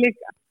fótbolta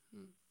líka.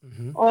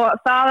 Og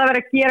það að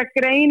vera að gera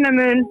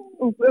greinamun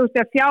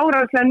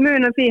fjárhagslegan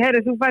mun af því,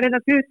 heyrðu, þú fær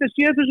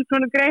 27.000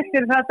 krónur greitt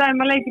fyrir það að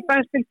dæma leiki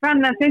best til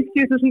kvenna en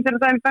 50.000 fyrir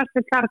að dæma best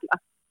til karla.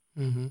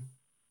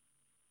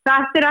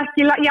 Þetta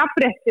ekki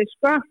jafnrétti,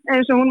 sko,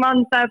 eins og hún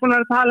Vanda búin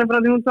að tala frá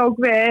því hún tók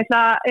við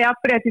það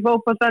jafnrétti í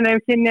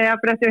fótboltanum, kynja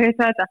jafnrétti og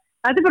hitta þetta.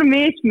 Þetta bara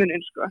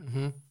mismunun, sko.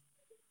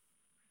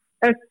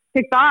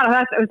 Þetta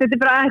er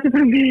bara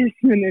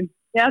mismunun.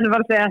 Ég ætla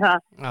bara að segja það.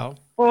 Já.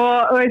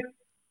 Og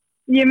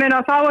ég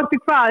meina þá ertu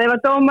hvað, ef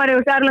að dómari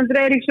og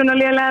Erlendur Eiríksson og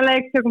lélega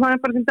leik, tökum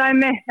hann bara sem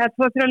dæmi, eða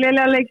 2-3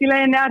 lélega leik í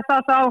leiðinni, er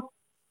það þá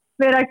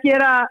verið að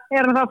gera,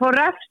 er það að fá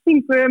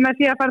refsingu með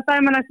því að fara að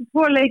dæma næstu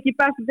 2 leiki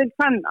bestu til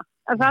kvenna.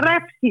 Það er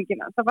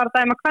refsingina, það fara að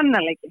dæma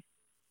kvennaleiki.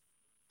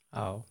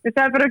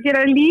 Það er bara að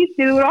gera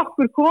lítið úr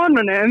okkur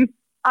konunum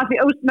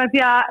með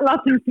því að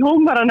láta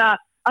dómarana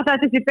að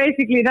þetta sé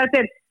basically, þetta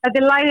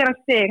er lægra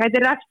stig, þetta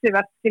er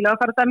refsivert til að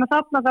fara að dæma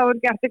þarna, þá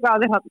er gert eitthvað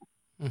aðeins þarna.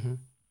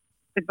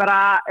 Þetta er bara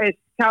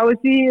tjáðið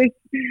því ég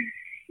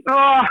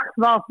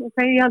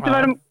held að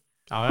vera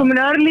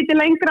komin örlítið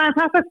lengra en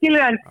þetta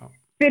skilur en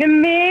fyrir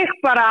mig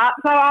bara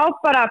þá á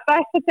bara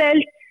besta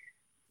deild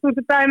þú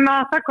ert að dæma,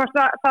 það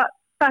kosta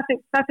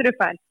þetta er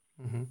upphæðin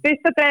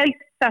besta deild,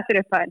 þetta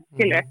er upphæðin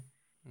skilur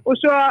og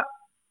svo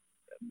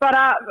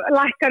bara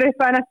lækkar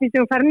upphæðin eftir því sem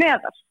þú fer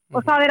neðar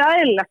og það er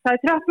eðlilegt, það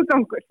er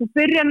trappugangur þú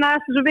byrjar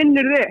næst og svo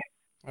vinnur við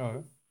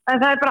en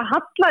það er bara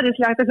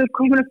hallærislegt að þú er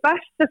komin að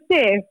besta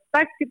stig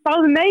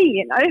báðum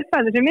megin að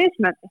upphæða þessi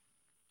mismöndi.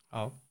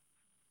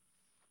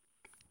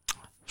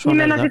 Ég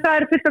meina því það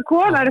eru fullt af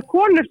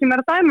konur sem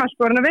er að dæma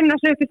sko en að vinna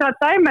sig upp í það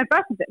að dæma í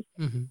bestu deild.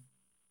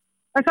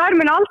 En það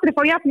mun aldrei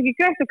fá jafn mikið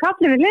greitt og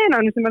kallið við hliðina á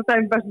henni sem er að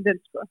dæma í bestu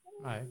deild sko.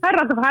 Það er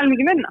alltaf að fá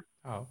heilmikið vinna.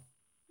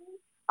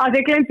 Að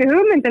þið glemdi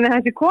hugmyndinni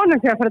þessi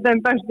konur þegar að fara að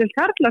dæma í bestu deild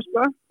karla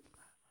sko.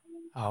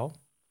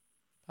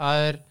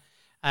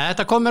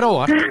 Þetta kom mér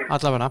óvart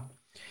allavega.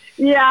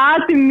 Já,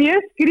 þetta er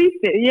mjög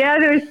skrítið.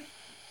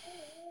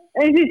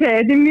 Þetta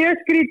er mjög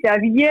skrítið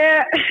að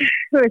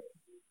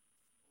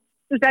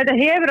þetta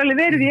hefur alveg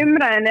verið í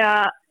umræðinni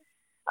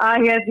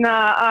að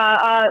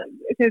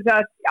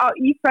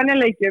í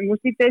kvennaleikjum og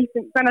í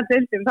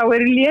kvennadeildum þá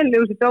eru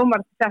lélegustu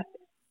dómarar til þetta.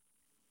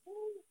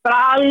 Bara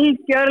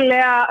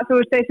algjörlega,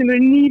 þeir sem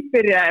eru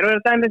nýbyrjaðir og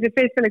það er þessi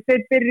fyrstuleik,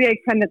 þeir byrja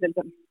í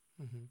kvennadeildum.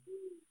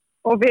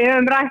 Og við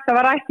höfum það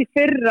var rætt í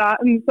fyrra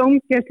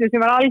dómgæslu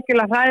sem var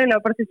algjörlega hræðilega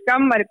og bara til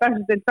skammar í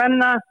bestu deild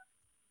kvenna.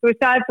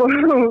 Það er búin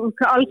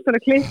alls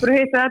svona klippur og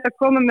hitta þetta að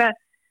koma með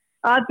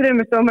atriðum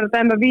með dómar að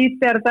dæma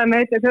víti að dæma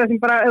það sem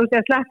bara,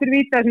 slettur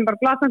víti það sem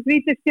bara glatans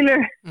víti,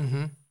 skilur.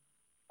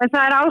 En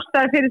það er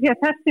ástæði fyrir því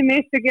að þessi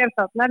mistök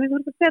þarna. Það er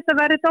því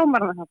að verði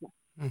dómarana þarna.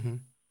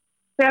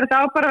 Þegar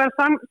þetta á bara að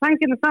vera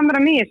sanginn og samra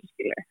mýr,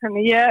 skilur.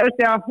 Þannig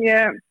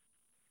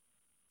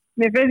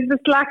mér finnst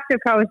þetta slagt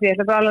og káði sér,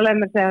 það er bara alveg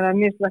með að segja það er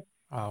mjög slagt.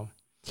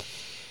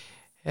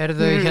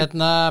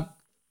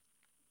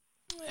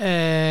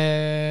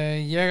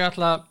 Ég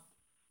ætla að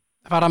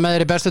fara með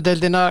þér í bestu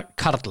deildina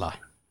karla.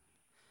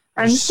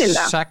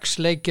 Endilega. 6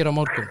 leikir á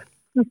morgun.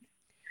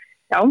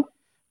 Já.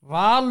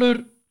 Valur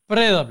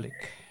Breiðablik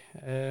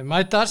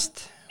mætast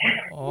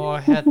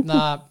og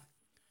þetta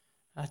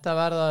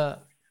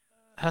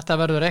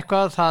verður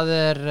eitthvað, það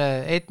er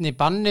einn í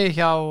banni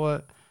hjá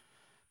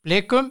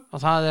Blikum og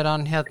það er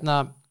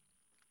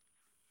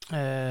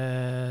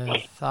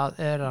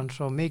hann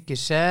svo mikið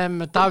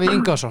sem Davíð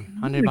Ingarsson,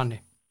 hann er í banni.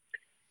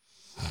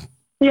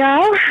 Já,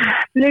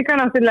 Blika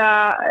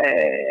náttúrulega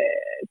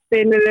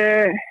spiluðu,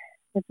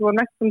 þetta voru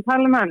næstum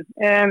tala hann,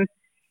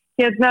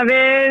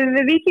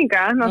 við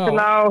Víkinga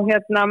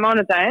náttúrulega á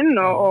mánudaginn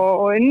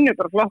og unnu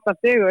bara flotta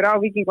sigur á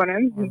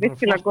Víkingunum,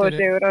 virkilega góð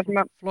sigur.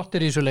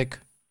 Flottir í þessu leik.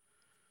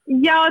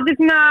 Já,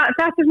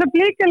 þetta er svona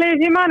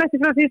Blikalegi sem mann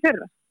eftir frá því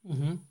fyrra.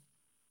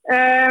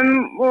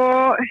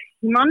 Og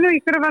ég mann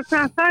ekki fyrir að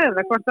það sagði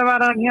það hvort það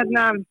var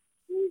hann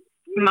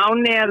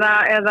Máni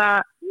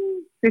eða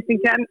Kristín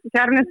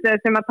Kjarnesteð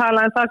sem að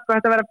tala það sko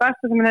þetta vera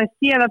besta sem hann hefði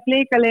séð að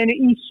Blikaleginu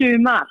í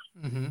sumar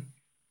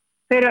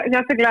þeir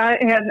sérstaklega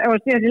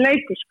þessi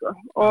leikur sko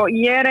og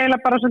ég er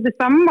eiginlega bara svolítið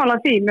sammála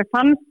því mér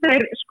fannst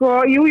þeir sko,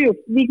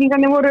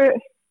 Víkingarnir voru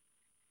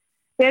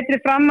betri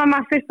fram að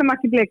maður fyrsta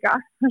marki Blika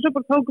en svo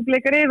bara tóku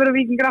Blikar yfir og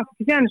Víkingar átti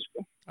ekki séð sko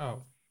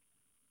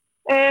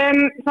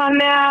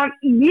þannig að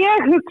ég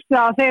hugsa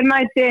að þeir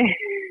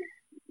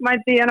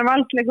mæti hérna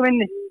valsleiku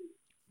vinni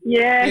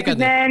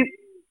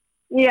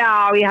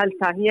Já, ég held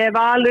það. Ég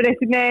valur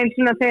einhvern veginn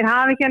svona þeir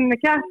hafi ekki henni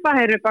að keppa,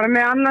 þeir eru bara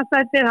með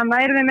annarsætið, það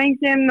væri þeim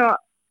enginn og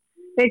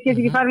þeir get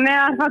ekki farið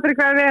neðar, fattur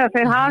hvað við, og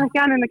þeir hafi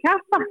ekki henni að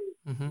keppa.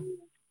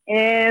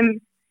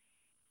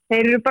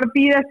 Þeir eru bara að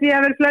bíða eftir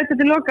að vera flautað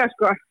til loka,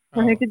 sko.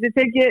 Þeir getur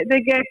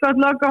tekið eitt gott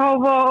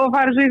lokahóf og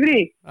fara svo í frí.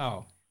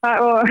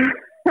 Og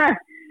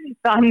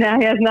þannig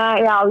að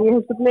já, ég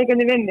hugsa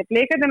Blikandi vinni.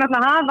 Blikandi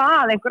náttúrulega hafa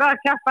að einhver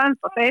að keppa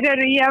ennþá. Þeir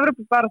eru í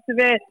Evrópubaráttu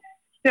við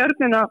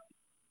Stjörnuna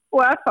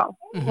og FH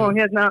og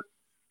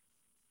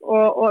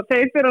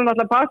þeir fyrir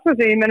náttúrulega að passa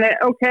sig. Ég meni,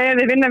 ok, ef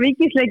þeir vinna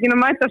Víkingsleikin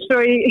og mæta svo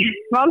í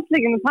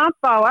valsleikin og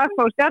tapa og FH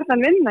og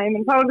Stjarnan vinna, ég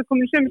meni, þá er það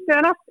komið sömu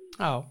stöðan aftur.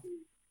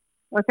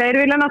 Og þeir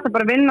vilja náttúrulega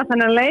bara vinna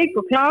þennan leik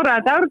og klára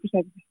þetta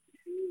Evrópusæti.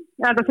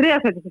 Þetta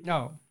þriðasæti. Já.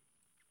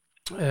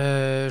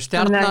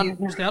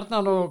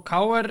 Stjarnan og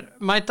KR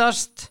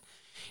mætast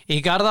í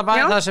Garðabæ,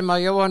 þar sem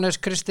að Jóhannes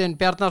Kristinn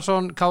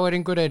Bjarnason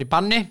KR-ingur er í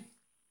banni.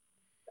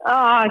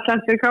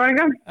 Slæmt fyrir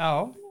KR-inga. Já.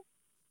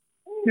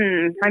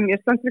 Hann er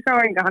slæmt fyrir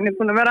KR-inga. Hann er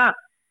búin að vera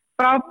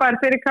frábær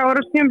fyrir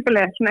KR og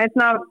Stjömbili. Svona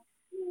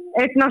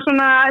einn af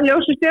svona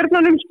ljósu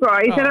stjörnunum, sko,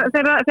 í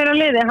þeirra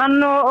liði. Hann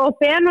og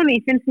Benoni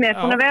finnst mér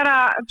búin að vera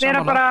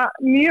bara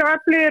mjög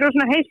öflugir og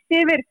svona heilt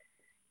yfir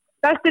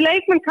besti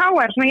leikmenn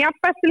KR, svona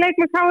besti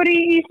leikmenn KR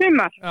í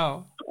sumar.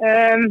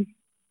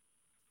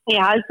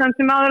 Ég held samt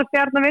sem aðra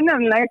Stjarnan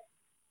vinnanleik.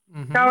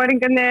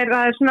 KR-ingarnir,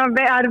 það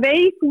er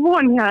veik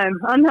von hjá þeim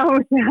að ná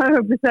þessi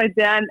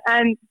Evrópusæti,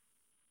 en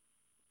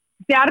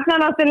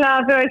Stjarnan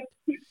náttúrulega, þú veist,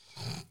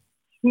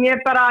 ég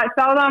bara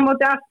sá það á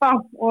móti FH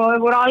og þau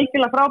voru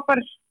algjörlega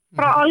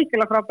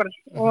frábær.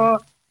 Og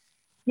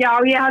já,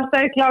 ég held að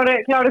þau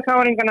klári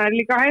KR-ingarna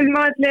líka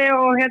heimavelli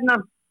og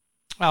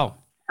Já.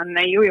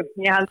 Þannig, jú,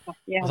 ég held það.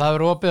 Og það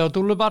eru opið á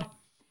Dúlubar?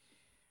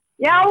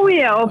 Já,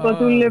 opið á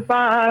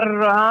Dúlubar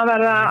og það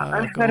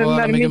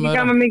verður mikið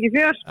gaman, mikið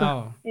fjör, sko.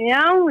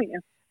 Já.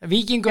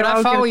 Víkingur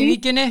FH í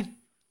Víkinni?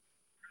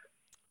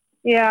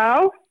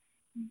 Já.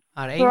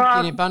 Það er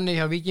enginn í banni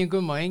hjá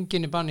Víkingum og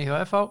enginn í banni hjá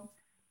FH?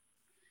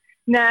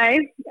 Nei,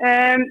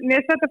 mér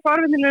er þetta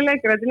forvitnilega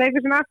leikur. Þetta er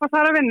leikur sem FH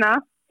þarf að vinna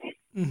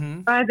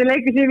og þetta er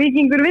leikur sem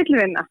Víkingur vill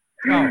vinna.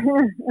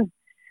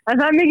 En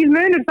það er mikil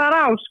munur þar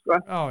á, sko.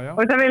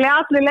 Og það vilja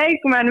allir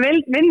leikmenn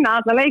vinna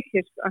alla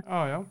leiki, sko.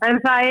 En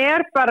það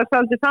er bara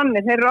svolítið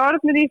þannig. Þeir eru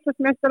orðnir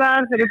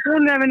Íslandsmeistarar, þeir eru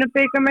búin að vinna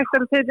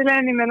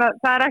bikarmeistaratitilinn, ég meina,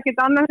 það er ekkert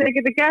annað þeir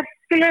geta gert,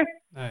 skilu.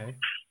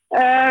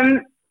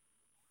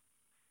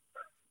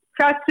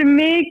 Hversu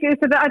mikið,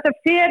 þetta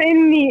fer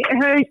inn í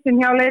hausinn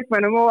hjá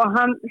leikmennum og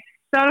hann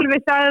Sölvi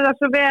sagði það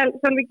svo vel,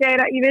 Sölvi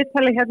Geira í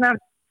viðtali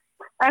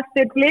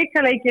eftir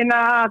Blikaleikin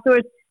að, þú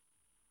veist,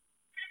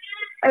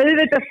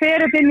 auðvitað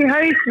fer þetta inn í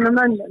hausinn á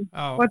mönnum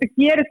og þetta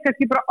gerist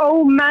kannski bara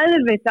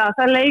ómeðvitað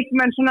að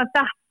leikmenn svona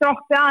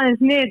droppi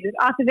aðeins niður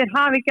að þeir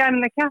hafi ekki að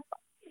keppa.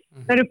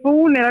 Þeir eru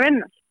búinir að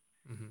vinna.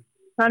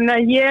 Þannig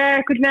að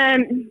ég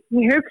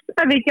hugsa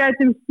að við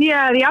gætum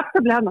séð í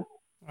aftabli hana.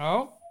 Já,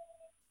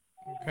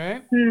 ok.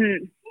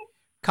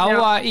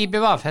 Káa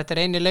IBVF, þetta er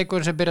eini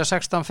leikur sem byrja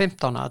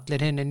 16-15,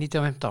 allir hinn er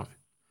 19-15.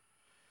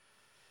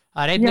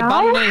 Það er einni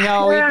banni hjá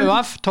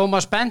IBVF,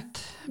 Tómas Bent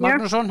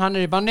Magnússon, hann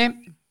er í banni.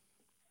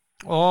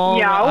 Og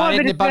það er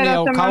einni banni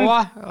á Káa,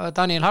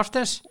 Daniel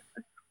Hafstens.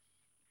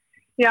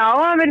 Já,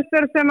 það verður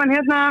spyrð sem hann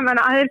menn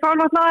þeir fá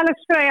náttúrulega Alex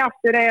Frey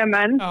aftur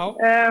eigamenn,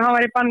 hann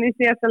var í banni í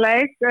síðasta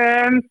leik,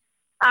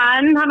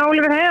 en hann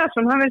Ólífur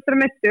Heiðarsson, hann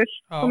verður mittur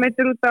og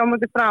mittur út á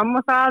móti fram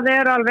og það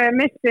er alveg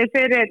mittir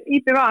fyrir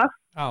IBVF.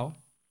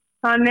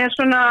 Hann er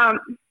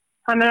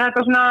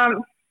þetta svona,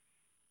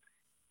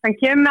 hann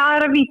kemur með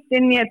aðra vítt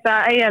inn í þetta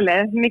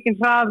eigalið, mikinn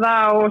hraða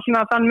og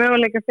svona þann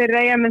möguleika fyrir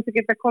eigamenn sem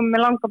geta komið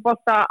með langa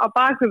bolta á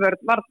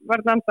bakvörð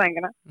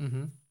varðandstæðingana.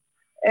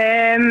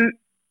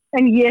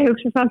 En ég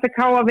hugsa samt að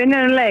Káa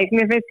vinnur en leik.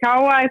 Mér finnst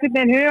Káa einhvern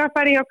veginn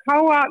hugafæri og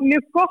Káa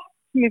mjög gott.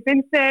 Mér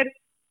finnst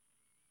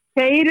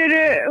þeir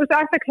eru eftir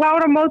að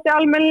klára móti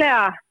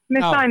almennilega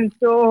með sæmt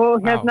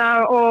og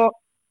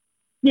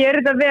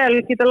gera þetta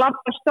vel, geta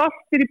lappa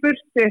stoltir í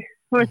burtu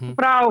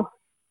frá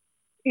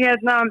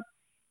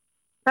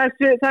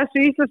þessu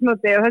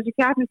Íslandsmóti og þessu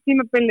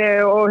keppnistímabili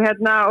og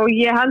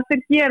ég held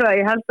þeir gera það,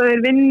 ég held að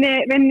þeir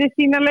vinni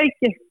sína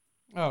leiki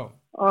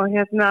og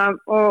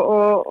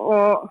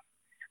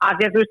að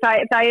því að þú veist,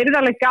 það er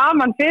alveg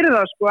gaman fyrir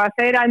þá, sko, að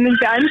þeir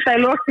myndi enda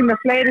í lokin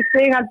með fleiri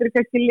stig heldur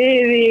kannski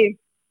lið í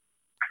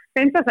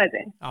 5.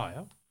 sæti.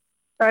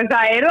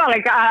 Það er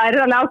alveg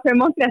ákveð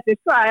mótrétti,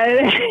 sko,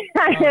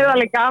 það er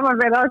alveg gaman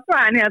fyrir þá, sko,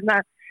 en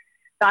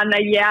þannig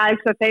að ég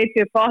að þeir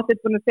séu bóttið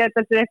búin að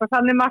setja sér eitthvað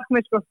þannig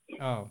markmið, sko.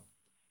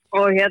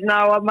 Og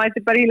og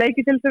mæti bara í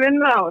leiki til þess að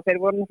vinna og þeir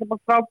voru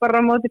náttúrulega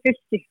frábæra á móti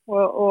Fylki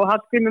og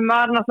Hallgrímur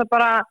var náttúrulega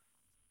bara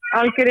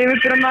algjör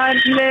yfirbyrðamaður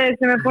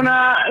sem er búin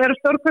að vera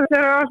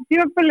stórkvæmstur á þessu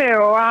tímabili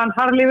og hann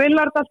Harli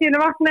Villard allt í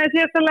henni vaknaði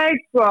síðasta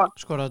leik og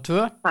skoraði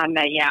 2?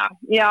 Þannig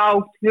já,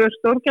 2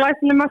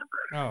 stórglæsileg mörk.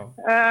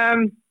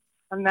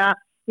 Þannig að,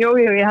 jú,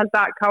 ég held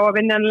að Káa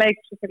vinna en leik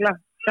sérstaklega,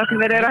 það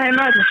sem þeir eru að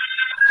heima þetta.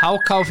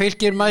 HK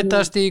Fylkir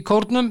mætast í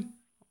Kórnum?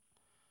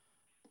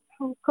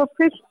 HK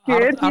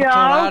Fylkir,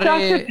 Arnór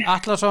Ari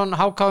Atlason,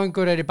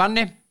 hákáingur í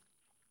banni.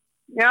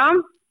 Já,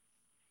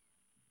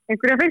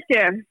 einhverja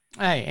Fylki?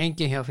 Nei,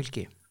 engin hjá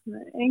Fylki.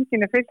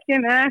 Engin Fylki,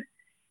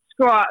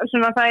 sko,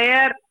 svona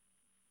það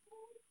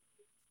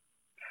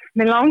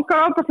mér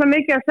langar óbúslega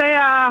mikið að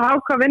segja að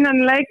HK vinnan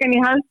leik en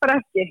ég held bara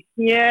ekki.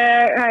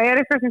 Það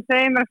eitthvað sem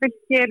segir mér að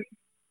Fylkir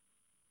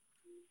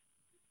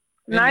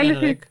nælu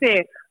síð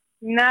stig.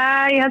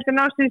 Nei, ég held að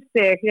ná síð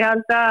stig. Ég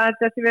held að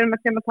þetta við erum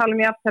að tala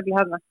um í afturli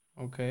hérna.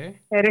 Okay.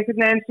 Þeir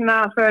einhvern veginn svona,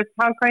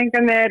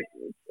 HK-ingarnir,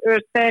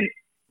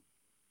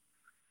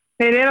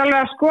 þeir alveg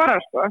að skora,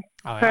 sko.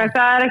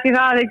 Það ekki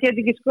það að þeir geti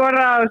ekki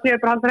skora og séu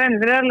bara halda hreinu.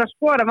 Þeir alveg að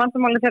skora,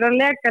 vandamáli þeir að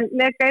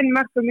leka inn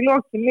mörgum í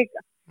lokin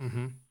líka.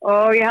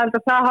 Og ég held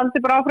að það haldi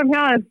bara áfram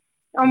hjá þeim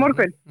á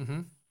morgun.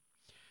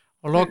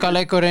 Og loka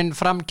leikurinn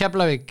fram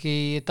Keflavík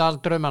í Dal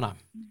Draumana,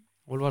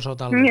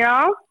 Úlfarsárdal. Já.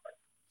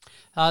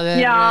 Það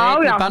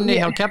einn í banni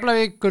hjá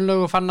Keflavík,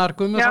 Gunnlaugur Fannar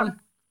Guðmundsson.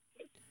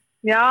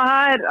 Já,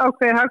 það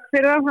ákveðið högg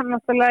fyrir það. Hann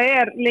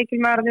náttúrulega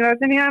lykilmaðurinn í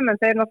völdinni hjá, en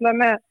þeir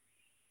náttúrulega með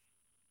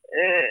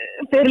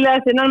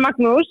fyrirlega sinnan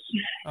Magnús,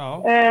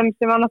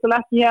 sem var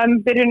náttúrulega ekki hjá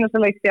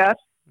byrjunarleikstjar.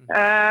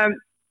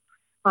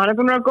 Hann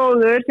búin að vera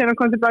góður sem hann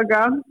kom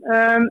tilbaka.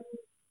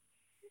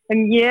 En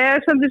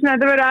ég svolítið svona að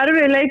þetta verður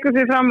erfið leikur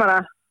fyrir framara.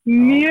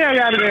 Mjög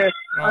erfið.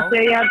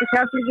 Þegar ég held að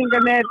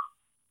kjaflingarnir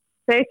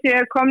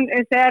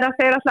þeir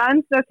alltaf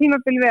enda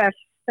tímabil vel.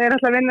 Þeir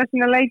alltaf vinna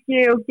sína leiki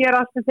og gera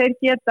allt sem þeir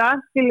geta,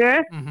 skilju.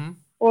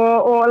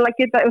 Og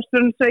geta, svo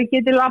ég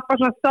geti lappa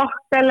svona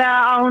stokkilega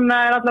á hún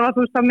allavega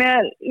þú veist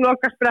með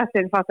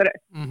lokasprettin, fattur þau.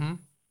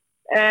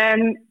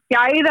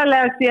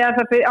 Gæðarlega sé að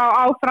það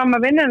áfram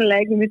að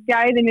vinnanleik, við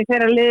gæðinni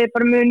þeirra liði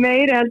bara mjög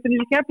meiri heldur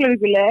í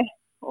Keflavíkuleik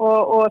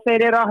og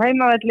þeir eru á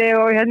heimavelli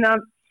og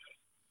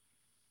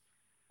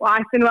og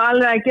ætti nú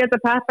alveg að geta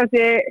peppa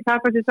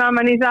sig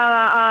saman í það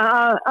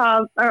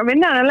að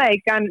vinna þennan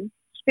leik, en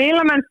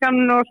spilamennskan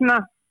og svona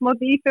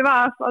móti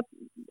IPVF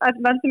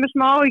veldur með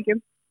smá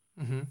áhyggjum.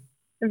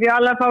 Við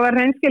alveg að fá að vera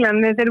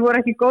hreinskiljan, þeir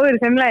voru ekki góðir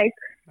í þeim leik,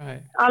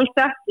 alls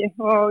ekki,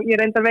 og ég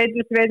reyndar veit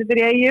þetta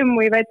í eigum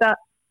og ég veit að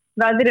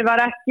veðrið var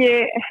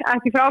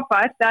ekki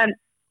frábært, en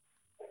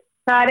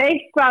það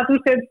eitthvað, þú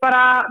veist,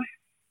 bara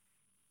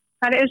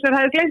það eins og það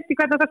hefur glemt í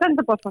hvernig það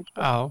senda bóttan.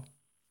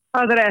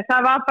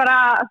 Það var bara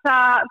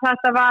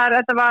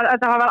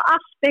þetta var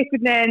allt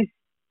einhvern veginn,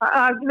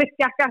 það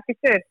virki ekki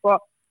upp og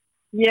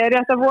ég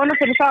rétt að vona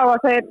fyrir þá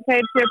að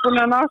þeir séu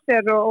búin að ná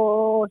sér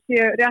og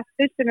séu rétt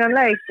fyrstin í hann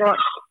leik og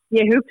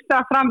ég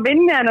hugsa fram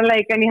vinni hennar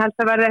leik en ég held að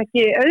það verði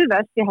ekki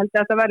auðvelt, ég held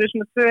að það verði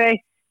svona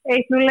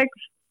 2-1-0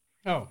 leikur.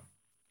 Já.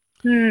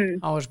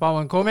 Á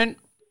spáin komin.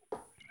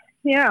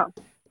 Já.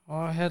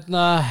 Og það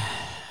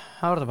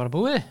var það bara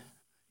búið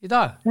í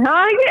dag. Já,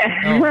 ekki. Já,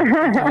 það var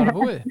bara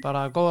búið.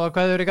 Bara góða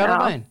kveður í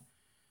Garðabæinn.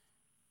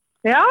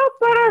 Já,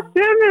 bara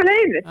sömu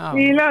leiðir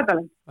í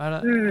Laugardalinn.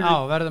 Já,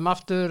 verðum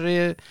aftur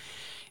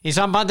í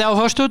sambandi á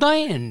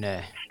föstudaginn.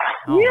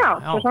 Já,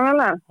 svo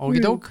sannarlega.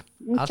 Ókidók.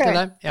 Allt í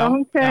lagi.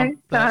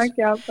 Takk,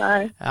 já,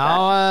 bæ. Já,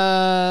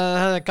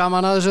 það er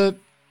gaman að þessu.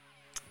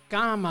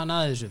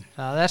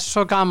 Það er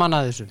svo gaman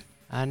að þessu.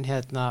 En já,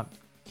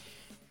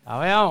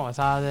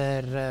 það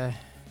er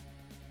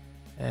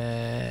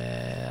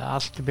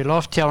allt upp í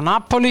loft hjá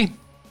Napoli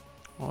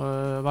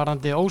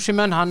varandi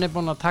Ósimenn, hann er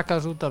búinn að taka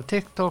þessu út af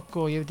TikTok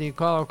og ég veit ekki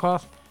hvað og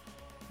hvað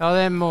hjá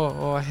þeim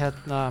og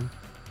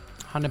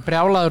hann er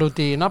brjálaður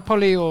út í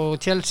Napoli og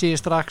Chelsea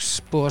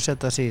strax búið að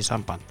setja sig í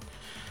samband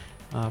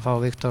að fá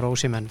Viktor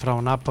Ósimenn frá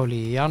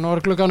Napoli í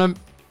janúarglugganum.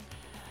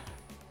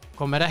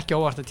 Kom mér ekki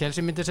óvart að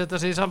Chelsea myndi setja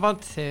sig í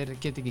samband, þeir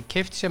get ekki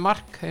keypt sér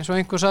mark eins og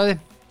einhver sagði.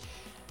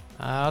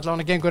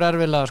 Allavega gengur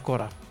erfiðlega að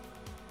skora.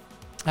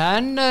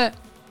 En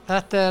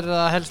þetta er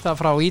að helsta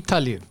frá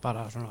Ítalíu,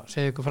 bara svona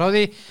segja ykkur frá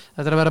því.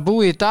 Þetta er að vera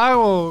búið í dag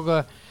og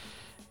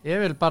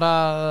ég vil bara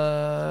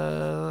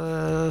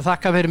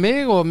þakka fyrir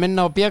mig og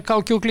minna á BK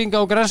kjúklinga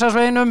á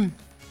Grensásveginum.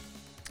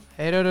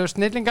 Þeir eru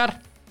snillingar.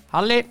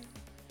 Halli.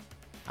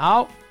 Já,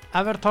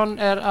 Everton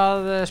er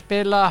að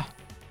spila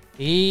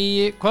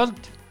í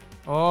kvöld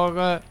og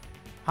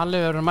Halli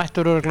verður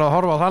mættur örugglega að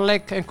horfa á þann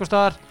leik einhvers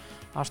staðar.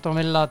 Aston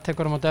Villa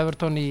tekur á móti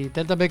Everton í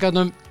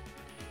deildarbikarnum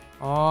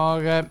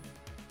og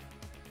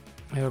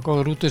hefur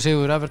góður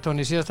rútusigur Everton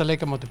í síðasta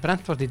leik á móti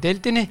Brentford í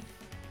deildinni.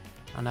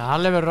 Þannig að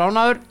Halli verður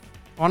ránaður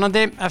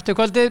vonandi eftir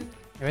kvöldið,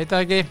 ég veit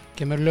það ekki,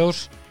 kemur ljós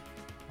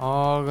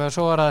og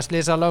svo er að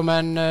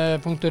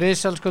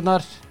slysalögmenn.is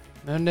elskunnar,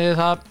 munið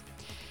það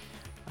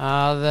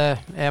að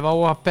ef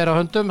óhapp ber á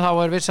höndum þá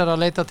er vissar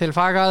að leita til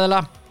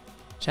fagaðila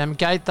sem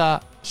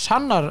gæta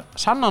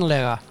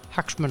sannanlega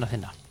hagsmuna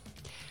þinna.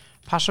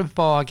 Passa upp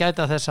á að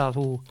gæta þess að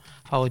þú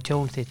fái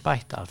tjón þitt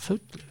bætt að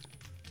fullu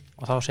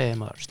og þá segir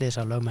maður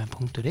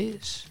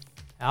slysalögmenn.is.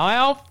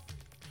 Já,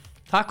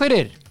 takk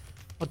fyrir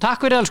og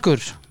takk fyrir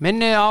elskur,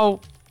 minni á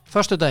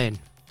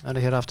föstudaginn,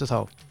 verður hér aftur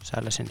þá,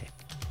 sæla sinni.